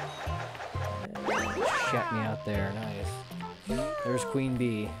 Shut me out there. Nice. There's Queen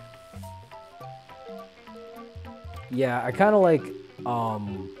Bee. Yeah, I kind of like,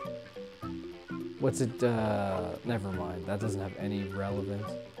 what's it, never mind. That doesn't have any relevance.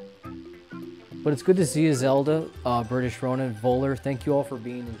 But it's good to see you, Zelda, British Ronan, Voller. Thank you all for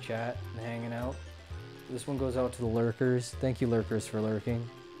being in chat and hanging out. This one goes out to the lurkers. Thank you, lurkers, for lurking.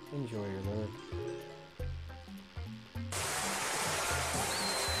 Enjoy your lurk.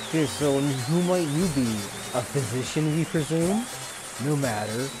 Okay, so who might you be? A physician, we presume? No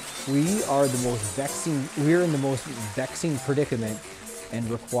matter. We are in the most vexing predicament and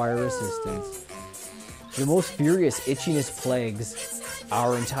require assistance. The most furious itchiness plagues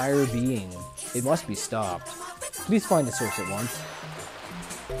our entire being. It must be stopped. Please find the source at once.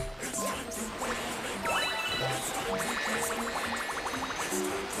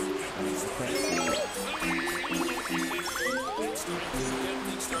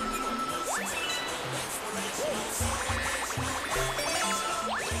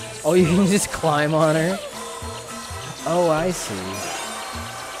 Oh, you can just climb on her? Oh, I see.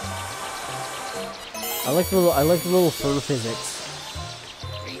 I like the little fur physics.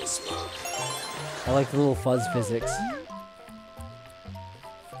 I like the little fuzz physics.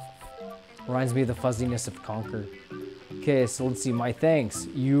 Reminds me of the fuzziness of Conker. Okay, so let's see. My thanks.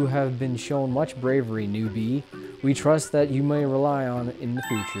 You have been shown much bravery, newbie. We trust that you may rely on in the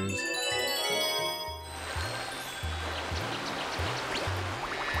futures.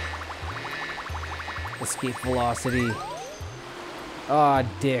 Escape velocity. Ah,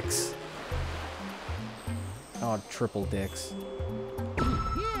 dicks. Oh, triple dicks.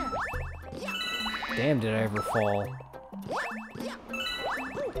 Damn, did I ever fall.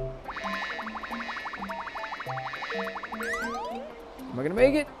 Am I gonna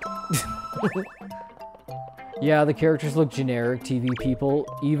make it? Yeah, the characters look generic TV people,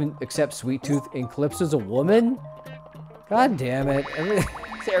 even except Sweet Tooth. And Calypso's a woman? God damn it.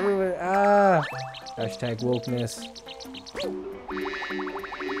 Everyone, Hashtag wokeness.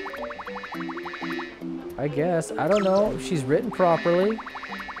 I guess. I don't know if she's written properly.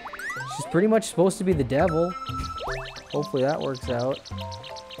 She's pretty much supposed to be the devil. Hopefully that works out.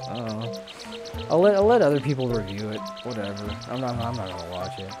 I don't know. I'll let other people review it. Whatever. I'm not gonna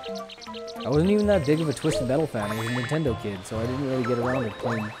watch it. I wasn't even that big of a Twisted Metal fan. I was a Nintendo kid, so I didn't really get around to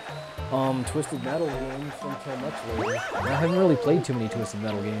playing Twisted Metal games until much later. I haven't really played too many Twisted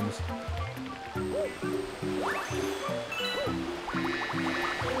Metal games.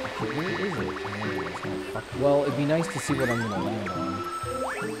 Okay, where is it? Well, it'd be nice to see what I'm gonna land on.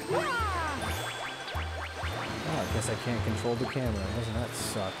 Oh, I guess I can't control the camera. Doesn't that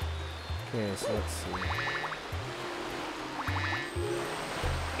suck? Okay, so let's see.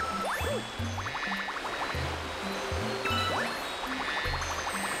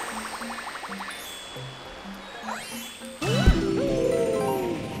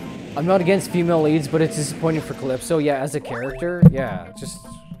 I'm not against female leads, but it's disappointing for Calypso. Yeah, as a character, yeah,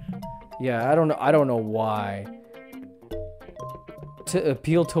 I don't know why. To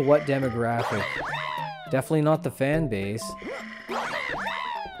appeal to what demographic? Definitely not the fan base.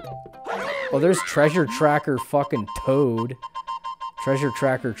 Oh, there's Treasure Tracker fucking Toad. Treasure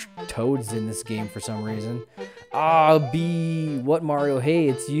Tracker Toad's in this game for some reason. B. What, Mario? Hey,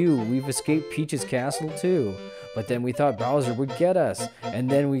 it's you. We've escaped Peach's castle too. But then we thought Bowser would get us. And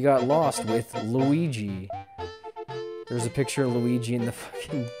then we got lost with Luigi. There's a picture of Luigi in the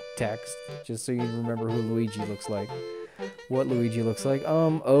fucking text. Just so you remember who Luigi looks like. What Luigi looks like.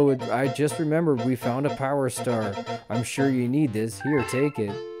 I just remembered we found a Power Star. I'm sure you need this. Here, take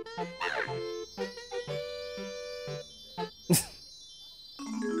it.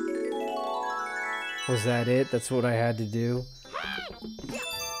 Was that it? That's what I had to do?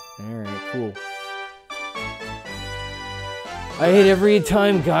 Alright, cool. I hate every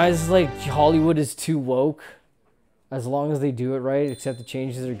time guys like Hollywood is too woke. As long as they do it right, except the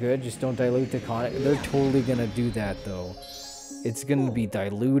changes are good, just don't dilute the content. They're totally gonna do that though. It's gonna be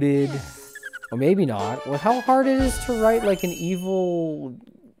diluted. Or maybe not. Well, how hard it is to write like an evil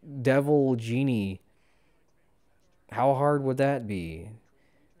devil genie. How hard would that be?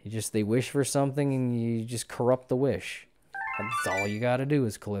 They wish for something and you just corrupt the wish. That's all you gotta do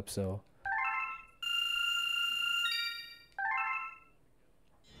is Calypso.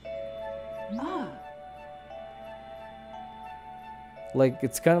 Ma. Like,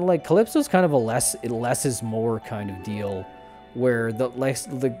 it's kind of like, Calypso's kind of a less is more kind of deal. Where the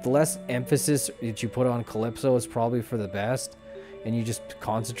less emphasis that you put on Calypso is probably for the best. And you just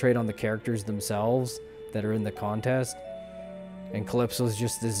concentrate on the characters themselves that are in the contest. And Calypso's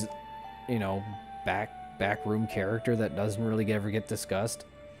just this, you know, backroom character that doesn't really ever get discussed.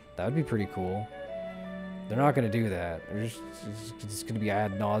 That would be pretty cool. They're not going to do that. It's going to be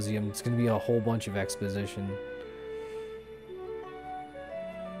ad nauseum. It's going to be a whole bunch of exposition.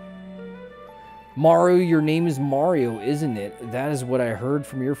 Mario, your name is Mario, isn't it? That is what I heard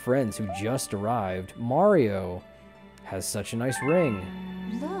from your friends who just arrived. Mario has such a nice ring.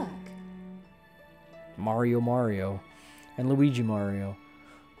 Look. Mario. And Luigi Mario.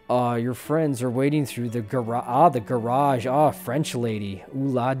 Your friends are waiting through the garage. The garage. French lady. Ooh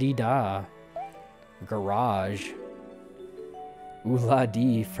la dee da. Garage. Ooh la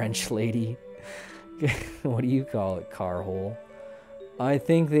dee, French lady. What do you call it? Car hole. I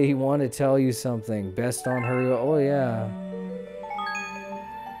think they want to tell you something. Best on her. Oh yeah.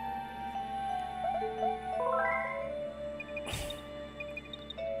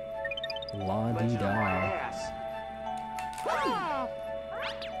 La dee da.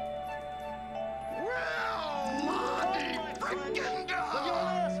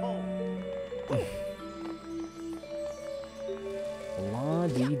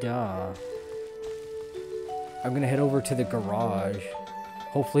 La-dee-da. I'm gonna head over to the garage.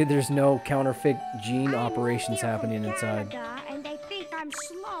 Hopefully there's no counterfeit gene operations happening inside. And they think I'm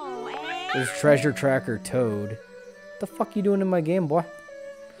slow, eh? There's Treasure Tracker Toad. What the fuck you doing in my game, boy?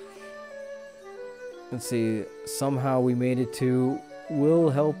 Let's see. Somehow we made it to We'll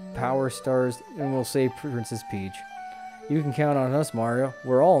help Power Stars and we'll save Princess Peach. You can count on us, Mario.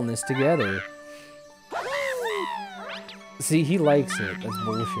 We're all in this together. See, he likes it. That's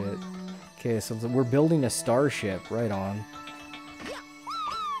bullshit. Okay, so we're building a starship. Right on.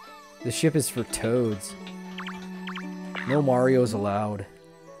 The ship is for Toads. No Marios allowed.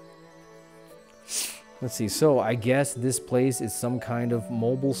 Let's see. So, I guess this place is some kind of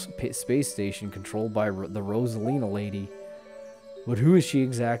mobile space station controlled by the Rosalina lady. But who is she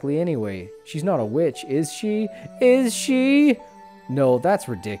exactly anyway? She's not a witch, is she? Is she? No, that's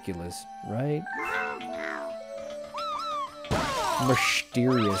ridiculous, right?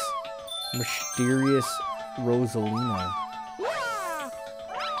 Mysterious Rosalina.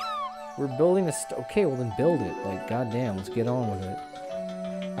 We're building a okay, well then build it. Like, goddamn, let's get on with it.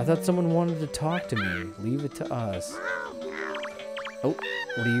 I thought someone wanted to talk to me. Leave it to us. Oh,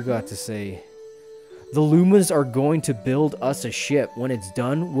 what do you got to say? The Lumas are going to build us a ship. When it's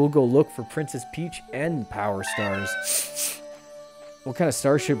done, we'll go look for Princess Peach and Power Stars. What kind of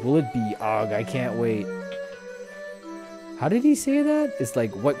starship will it be? Ugh, I can't wait. How did he say that? It's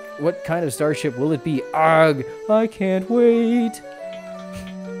like, what kind of starship will it be? Ugh, I can't wait.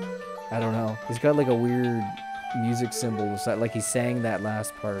 I don't know. He's got like a weird music symbol. It's like he sang that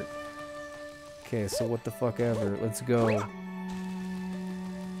last part. Okay, so what the fuck ever. Let's go.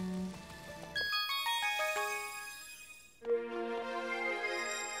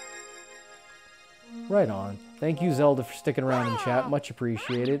 Right on. Thank you, Zelda, for sticking around in chat. Much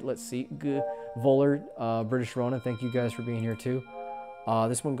appreciated. Let's see. Voller, British Ronan, thank you guys for being here too.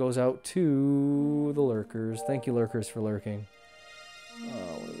 This one goes out to the lurkers. Thank you, lurkers, for lurking.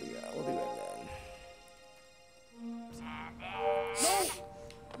 What do we got? We'll do that then.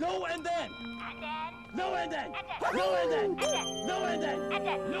 No and then. No and then. No and then. No and then.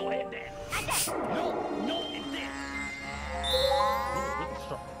 No and then. No and then.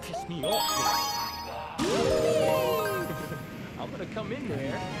 Start to piss me off. I'm gonna come in there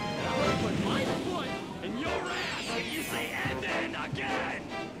and I'm gonna put my foot in your ass if you say and then again.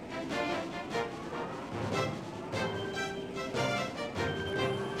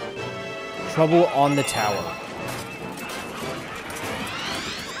 Trouble on the tower.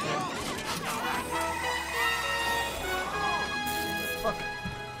 Fuck.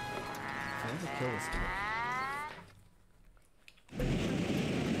 I need to kill this guy.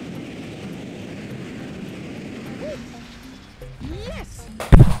 Yes.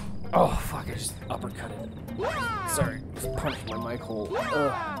 Oh fuck! I just uppercutted. Sorry, just punched my mic hole.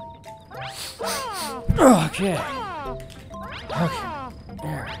 Okay. Okay.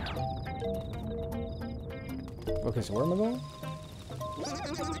 There we go. Okay, so where am I going?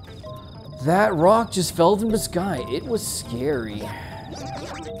 That rock just fell from the sky. It was scary.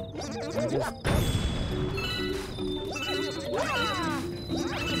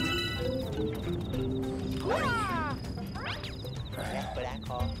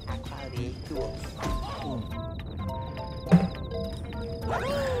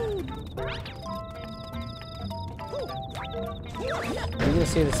 Are you gonna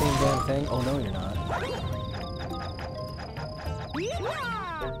say the same damn thing? Oh no, you're not.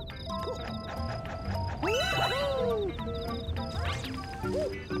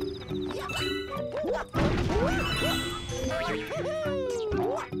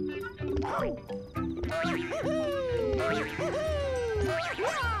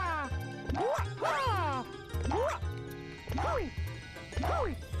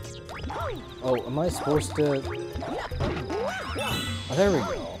 Oh, am I supposed to... Oh, there we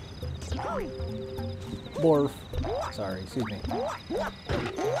go. Morph. Sorry, excuse me.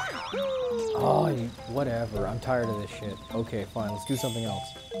 Oh, whatever. I'm tired of this shit. Okay, fine. Let's do something else.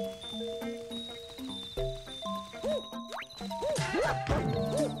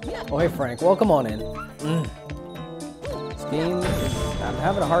 Oh, hey, Frank. Welcome on in. This game is... I'm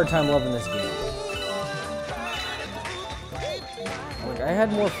having a hard time loving this game. Like, I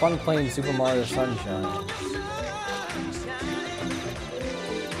had more fun playing Super Mario Sunshine.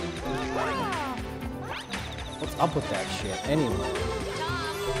 What's up with that shit? Anyway. Tom,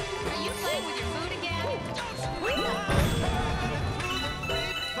 are you playing with your food again?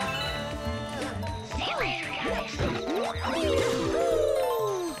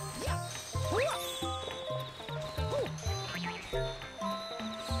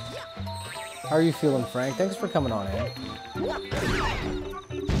 How are you feeling, Frank? Thanks for coming on in.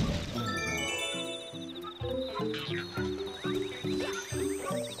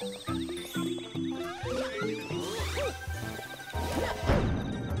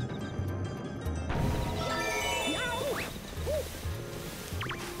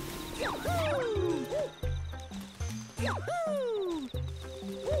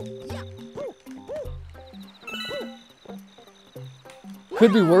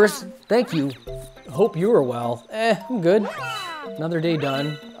 Could be worse. Thank you. Hope you are well. I'm good. Another day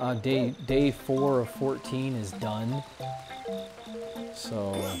done. Day 4 of 14 is done.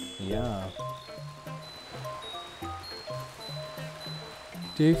 So, yeah.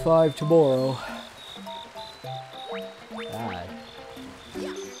 Day 5 tomorrow. God. I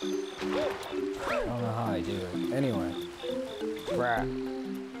don't know how I do it. Anyway. Crap.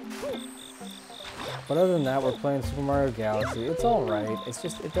 But other than that, we're playing Super Mario Galaxy. It's alright. It's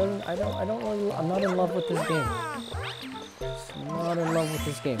just, it doesn't, I don't really, I'm not in love with this game. Just not in love with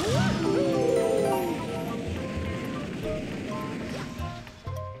this game.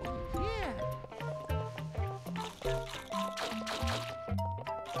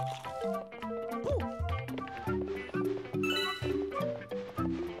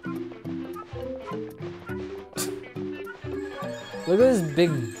 Look at this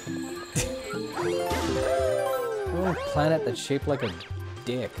big little planet that's shaped like a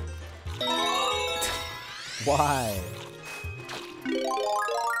dick. Why?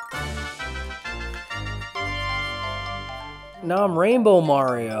 Now I'm Rainbow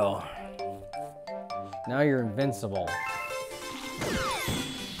Mario. Now you're invincible.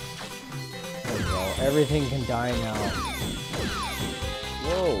 There we go. Everything can die now.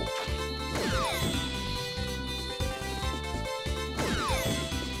 Whoa.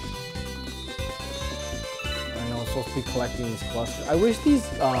 Supposed to be collecting these clusters. I wish these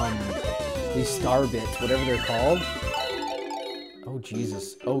star bits, whatever they're called. Oh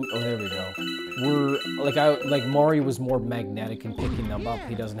Jesus! Oh, there we go. Were like Mario was more magnetic in picking them up.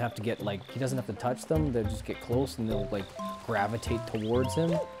 He doesn't have to get he doesn't have to touch them. They just get close and they'll like gravitate towards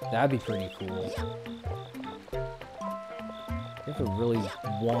him. That'd be pretty cool. You have to really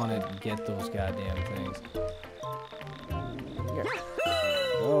want to get those goddamn things. Yeah.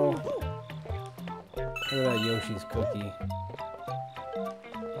 Oh. Look at that Yoshi's cookie.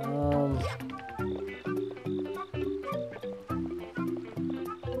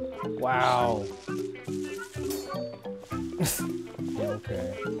 Wow. Okay.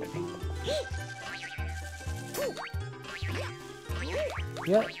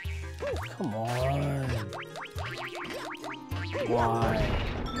 Yep. Come on. Why?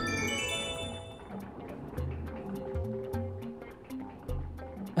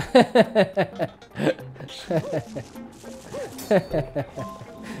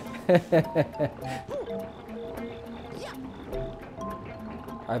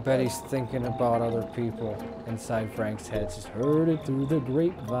 I bet he's thinking about other people inside Frank's head. Just heard it through the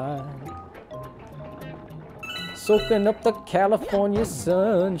grapevine. Soaking up the California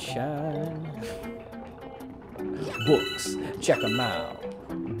sunshine. Books, check them out.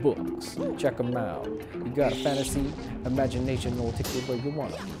 Books, check them out. You got a fantasy, imagination will take you where you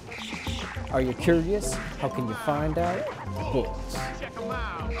want to be. Are you curious? How can you find out? Books. Check them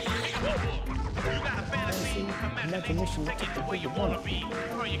out. Fantasy, imagination will take you where you want to be.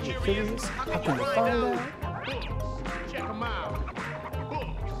 Are you curious? How can you find out? Check them out.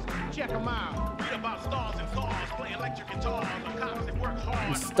 Check them out. Read about stars and cars playing electric guitars. The cops that work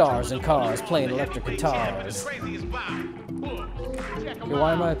hard. Stars and cars playing electric guitars. Okay,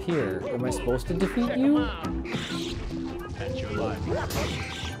 why am I up here? Am I supposed to defeat you? That's your life.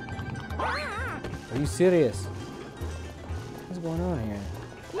 Are you serious? What's going on here?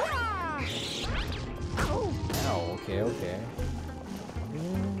 Oh, okay, okay.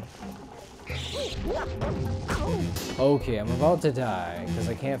 Okay, I'm about to die because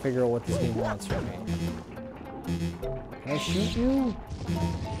I can't figure out what this game wants from me. Can I shoot you?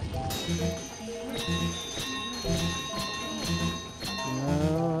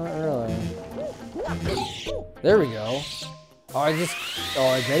 No, not really. There we go. Oh, I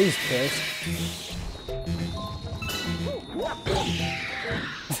bet he's pissed.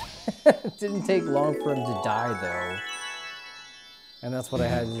 It didn't take long for him to die, though. And that's what I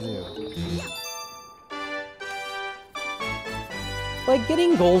had to do. Like,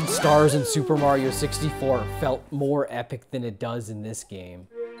 getting gold stars in Super Mario 64 felt more epic than it does in this game.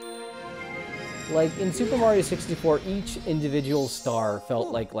 Like, in Super Mario 64, each individual star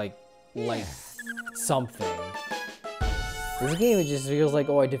felt like something. This game, it just feels like,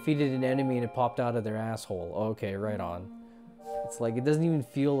 oh, I defeated an enemy and it popped out of their asshole. Okay, right on. It's like, it doesn't even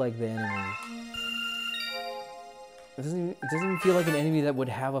feel like the enemy. It doesn't even feel like an enemy that would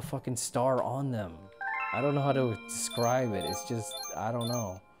have a fucking star on them. I don't know how to describe it. It's just, I don't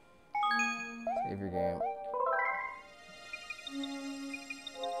know. Save your game.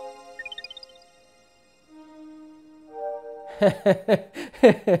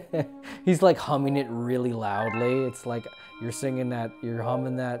 He's like humming it really loudly. It's like you're singing that, you're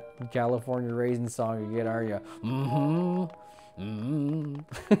humming that California Raisin song again, are you? Mm-hmm. Mm-hmm.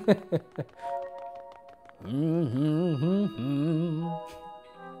 Mm-hmm.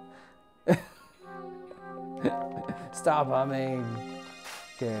 Stop humming.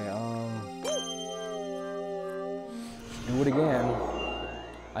 Okay, do it again.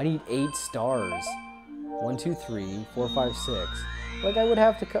 I need 8 stars. 1, 2, 3, 4, 5, 6. Like I would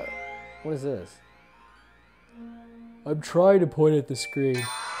have to cut. What is this? I'm trying to point at the screen.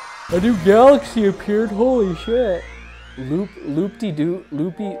 A new galaxy appeared. Holy shit! Loop-de-loop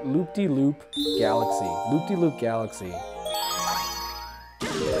galaxy. Loop-de-loop galaxy.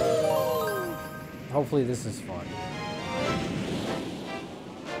 Hopefully this is fun.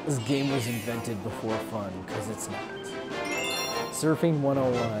 This game was invented before fun, because it's not. Surfing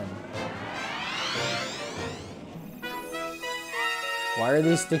 101. Why are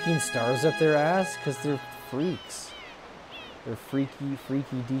they sticking stars up their ass? Because they're freaks. They're freaky,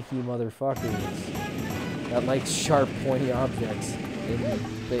 deaky motherfuckers that like sharp, pointy objects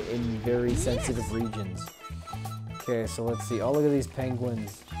in very sensitive regions. Okay, so let's see. Oh, look at these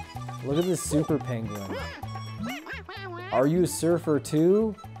penguins. Look at this super penguin. Are you a surfer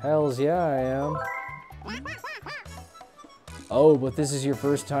too? Hells yeah, I am. Oh, but this is your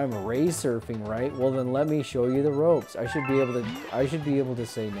first time ray surfing, right? Well, then let me show you the ropes. I should be able to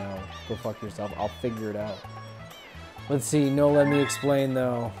say no. Go fuck yourself. I'll figure it out. Let's see. No, let me explain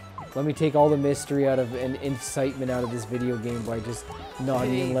though. Let me take all the mystery out of and excitement out of this video game by just not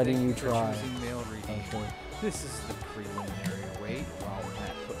even letting you try. Okay. This is the preliminary wait while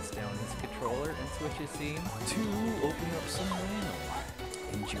Matt puts down his controller and switches scene to open up some mail.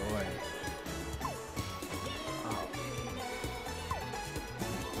 Enjoy.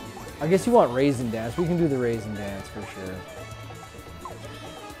 I guess you want Raisin Dance. We can do the Raisin Dance for sure.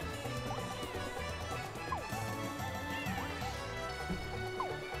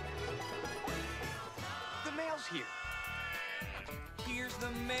 The mail's here. Here's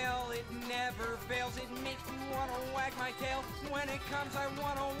the mail, it never fails. It makes me want to wag my tail. When it comes, I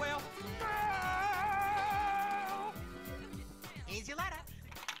want to wail. Here's your letter.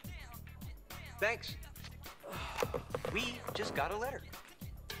 Thanks. We just got a letter.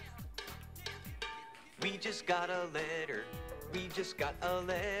 We just got a letter. We just got a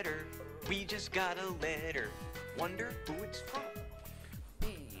letter. We just got a letter. Wonder who it's from.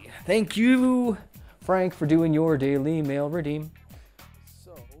 Thank you, Frank, for doing your daily mail redeem.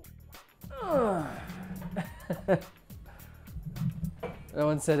 So, no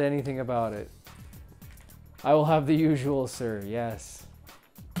one said anything about it. I will have the usual, sir. Yes.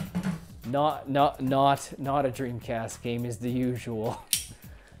 Not a Dreamcast game is the usual.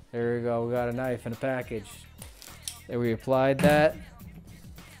 There we go. We got a knife and a package. There we applied that.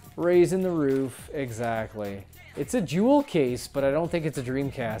 Raising the roof. Exactly. It's a jewel case, but I don't think it's a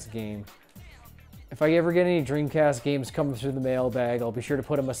Dreamcast game. If I ever get any Dreamcast games coming through the mailbag, I'll be sure to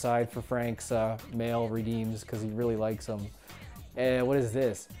put them aside for Frank's mail redeems because he really likes them. What is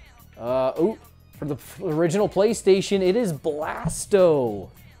this? Oh, for the original PlayStation, it is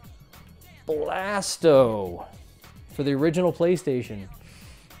Blasto. Blasto. For the original PlayStation.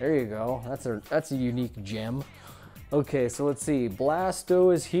 There you go. That's a unique gem. Okay, so let's see.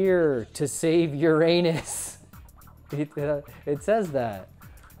 Blasto is here to save Uranus. It says that.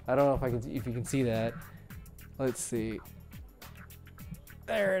 I don't know if you can see that. Let's see.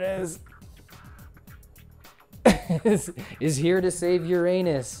 There it is. is here to save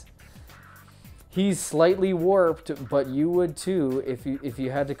Uranus. He's slightly warped, but you would too if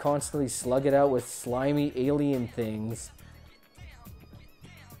you had to constantly slug it out with slimy alien things.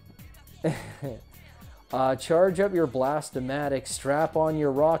 Charge up your Blastomatic, strap on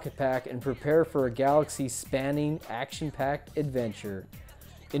your rocket pack, and prepare for a galaxy-spanning, action-packed adventure.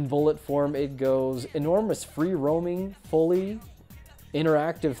 In bullet form, it goes: enormous free-roaming, fully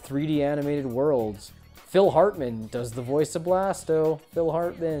interactive 3D animated worlds. Phil Hartman does the voice of Blasto. Phil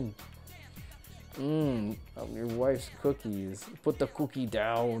Hartman. Your wife's cookies. Put the cookie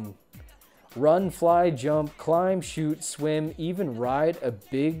down. Run, fly, jump, climb, shoot, swim, even ride a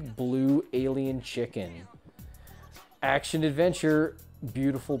big blue alien chicken. Action adventure,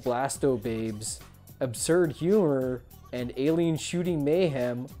 beautiful Blasto babes, absurd humor, and alien shooting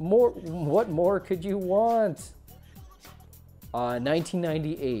mayhem. What more could you want?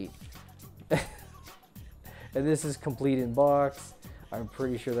 1998. And this is complete in box. I'm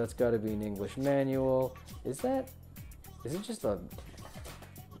pretty sure that's got to be an English manual. Is it just a...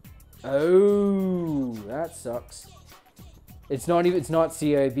 Oh, that sucks. It's not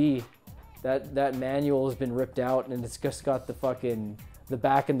CIB. That manual has been ripped out and it's just got the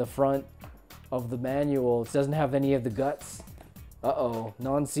back and the front of the manual. It doesn't have any of the guts. Uh-oh,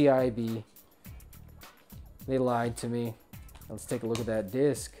 non-CIB. They lied to me. Let's take a look at that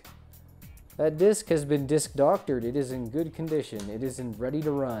disc. That disc has been disc doctored. It is in good condition. It is ready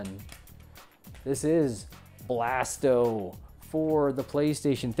to run. This is Blasto for the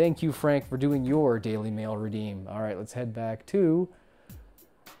PlayStation. Thank you, Frank, for doing your Daily Mail redeem. All right, let's head back to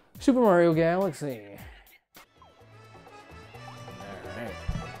Super Mario Galaxy.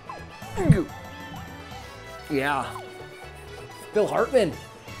 All right. Yeah, Phil Hartman.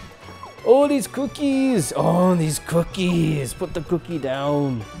 Oh, these cookies. Oh, these cookies. Put the cookie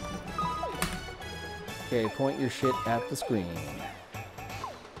down. Okay, point your shit at the screen.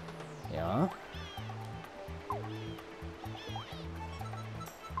 Yeah.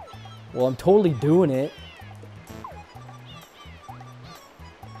 Well, I'm totally doing it.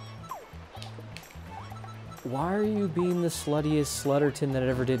 Why are you being the sluttiest Slutterton that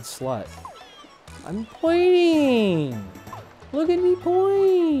ever did slut? I'm pointing! Look at me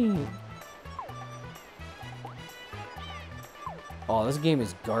point! Oh, this game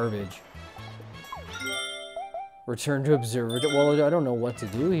is garbage. Return to observer. Well, I don't know what to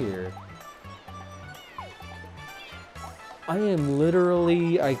do here. I am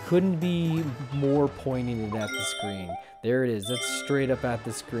literally... I couldn't be more pointing it at the screen. There it is. That's straight up at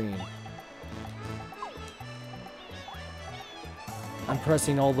the screen. I'm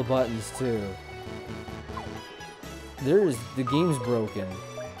pressing all the buttons too. The game's broken.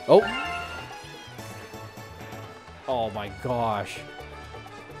 Oh! Oh my gosh.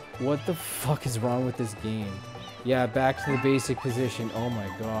 What the fuck is wrong with this game? Yeah, back to the basic position. Oh my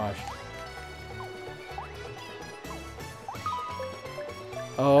gosh.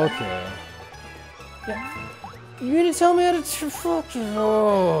 Oh, okay. Yeah. You gonna tell me how to fucking...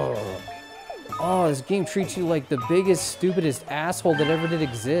 Oh, this game treats you like the biggest, stupidest asshole that ever did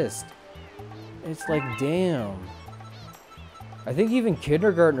exist. It's like, damn. I think even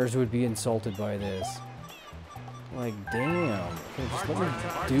kindergartners would be insulted by this. Like, damn. Okay, just let me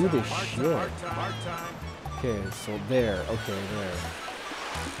do this shit. Okay, so there. Okay, there.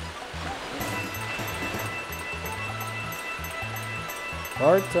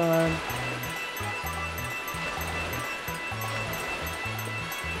 Hard time.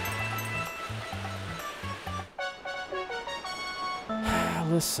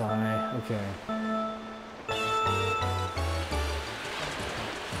 Let's sigh. Okay.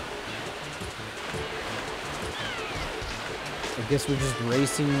 I guess we're just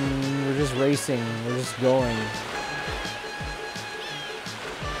racing. We're just racing. We're just going.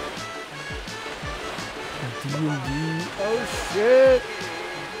 D&D. Oh shit!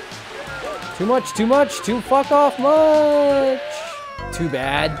 Too much. Too much. Too fuck off much. Too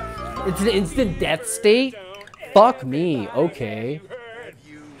bad. It's an instant death state. Fuck me. Okay.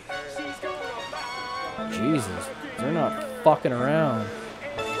 Jesus, they're not fucking around.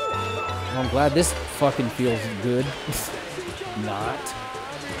 Well, I'm glad this fucking feels good. Not.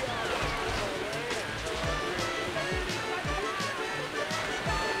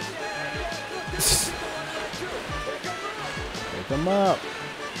 Wake them up.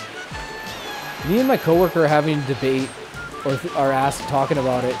 Me and my coworker are having a debate, or are asked talking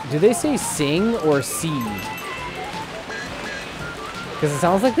about it. Do they say sing or see? Because it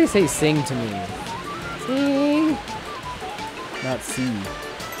sounds like they say sing to me. Sing. Not see.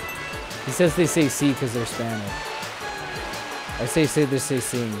 He says they say see because they're Spanish. I say they say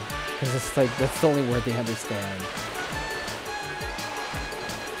sing because it's like that's the only word they understand.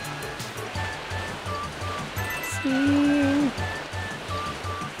 Sing.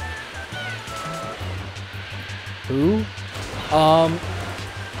 Who?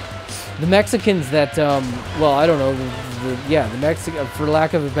 The Mexicans that well, I don't know. The Mexican, for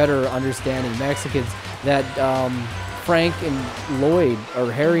lack of a better understanding, Mexicans that Frank and Lloyd,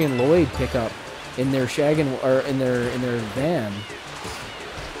 or Harry and Lloyd, pick up in their or in their van,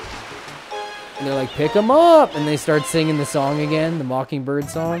 and they're like, pick them up, and they start singing the song again, the Mockingbird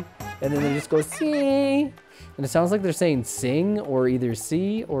song, and then they just go sing, and it sounds like they're saying sing or either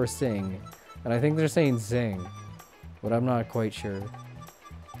see or sing, and I think they're saying sing, but I'm not quite sure.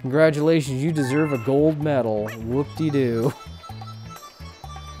 Congratulations, you deserve a gold medal. Whoop-de-doo.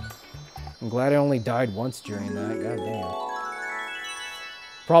 I'm glad I only died once during that. God damn.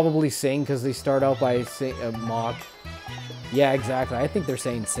 Probably sing because they start out by mock. Yeah, exactly. I think they're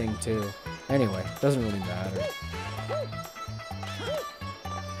saying sing too. Anyway, doesn't really matter.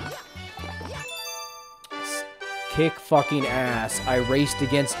 Kick fucking ass. I raced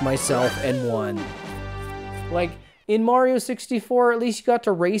against myself and won. Like, in Mario 64, at least you got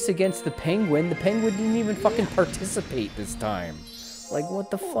to race against the penguin. The penguin didn't even fucking participate this time. Like,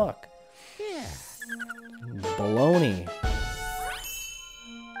 what the fuck? Yeah. Baloney.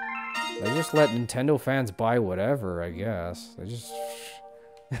 They just let Nintendo fans buy whatever, I guess. They just...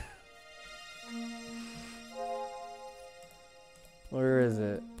 Where is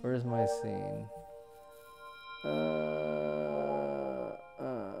it? Where's my scene?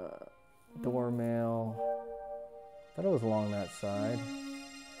 Door mail. I thought it was along that side.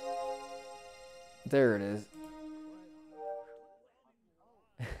 There it is.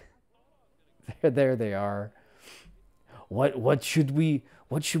 There they are. What should we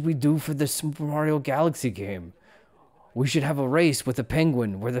do for the Super Mario Galaxy game? We should have a race with a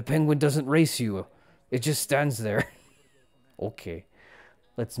penguin where the penguin doesn't race you. It just stands there. Okay.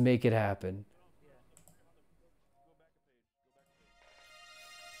 Let's make it happen.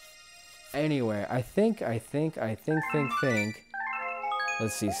 Anyway, I think.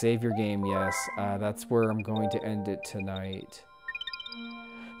 Let's see, save your game, yes. That's where I'm going to end it tonight.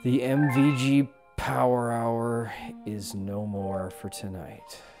 The MVG Power Hour is no more for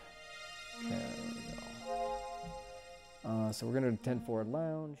tonight. Okay, there we go. So we're going to 10 Forward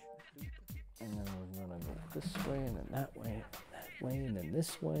Lounge. And then we're going to go this way, and then that way, and that way, and then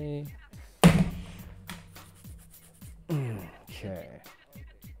this way. Okay.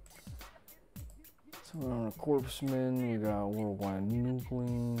 So we're on a Corpseman, we got Worldwide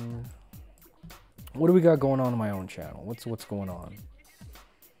Nuclear. What do we got going on my own channel? What's going on?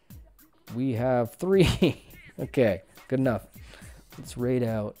 We have 3. Okay, good enough. Let's raid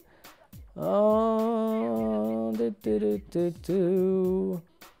out.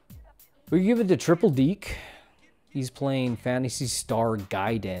 We give it to Triple Deke. He's playing Phantasy Star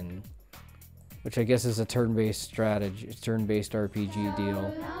Gaiden, which I guess is a turn-based strategy, turn-based RPG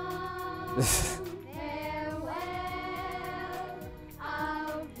deal.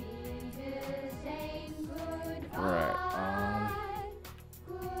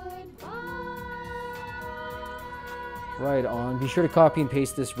 Right on. Be sure to copy and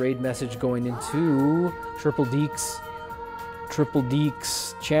paste this raid message going into Triple Deke's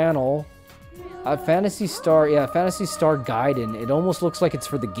channel. Phantasy Star Gaiden. It almost looks like it's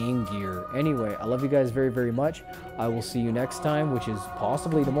for the Game Gear. Anyway, I love you guys very, very much. I will see you next time, which is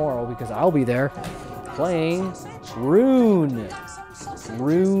possibly tomorrow, because I'll be there playing Rune.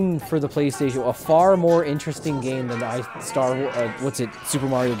 Rune for the PlayStation. A far more interesting game than Super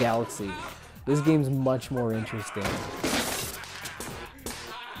Mario Galaxy. This game's much more interesting.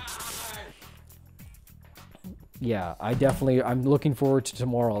 Yeah, I'm looking forward to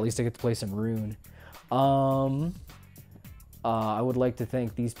tomorrow. At least I get to play some Rune. I would like to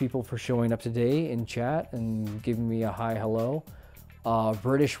thank these people for showing up today in chat and giving me a hi, hello.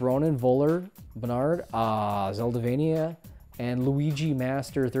 British Ronan, Voller, Bernard, Zeldavania, and Luigi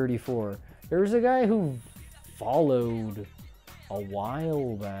Master 34. There's a guy who followed a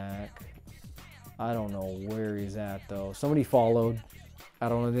while back. I don't know where he's at, though. Somebody followed. I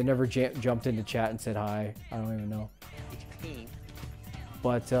don't know. They never jumped into chat and said hi. I don't even know.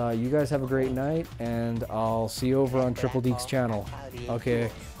 But you guys have a great night, and I'll see you over on Triple Deke's channel. Okay.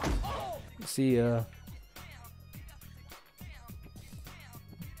 See ya.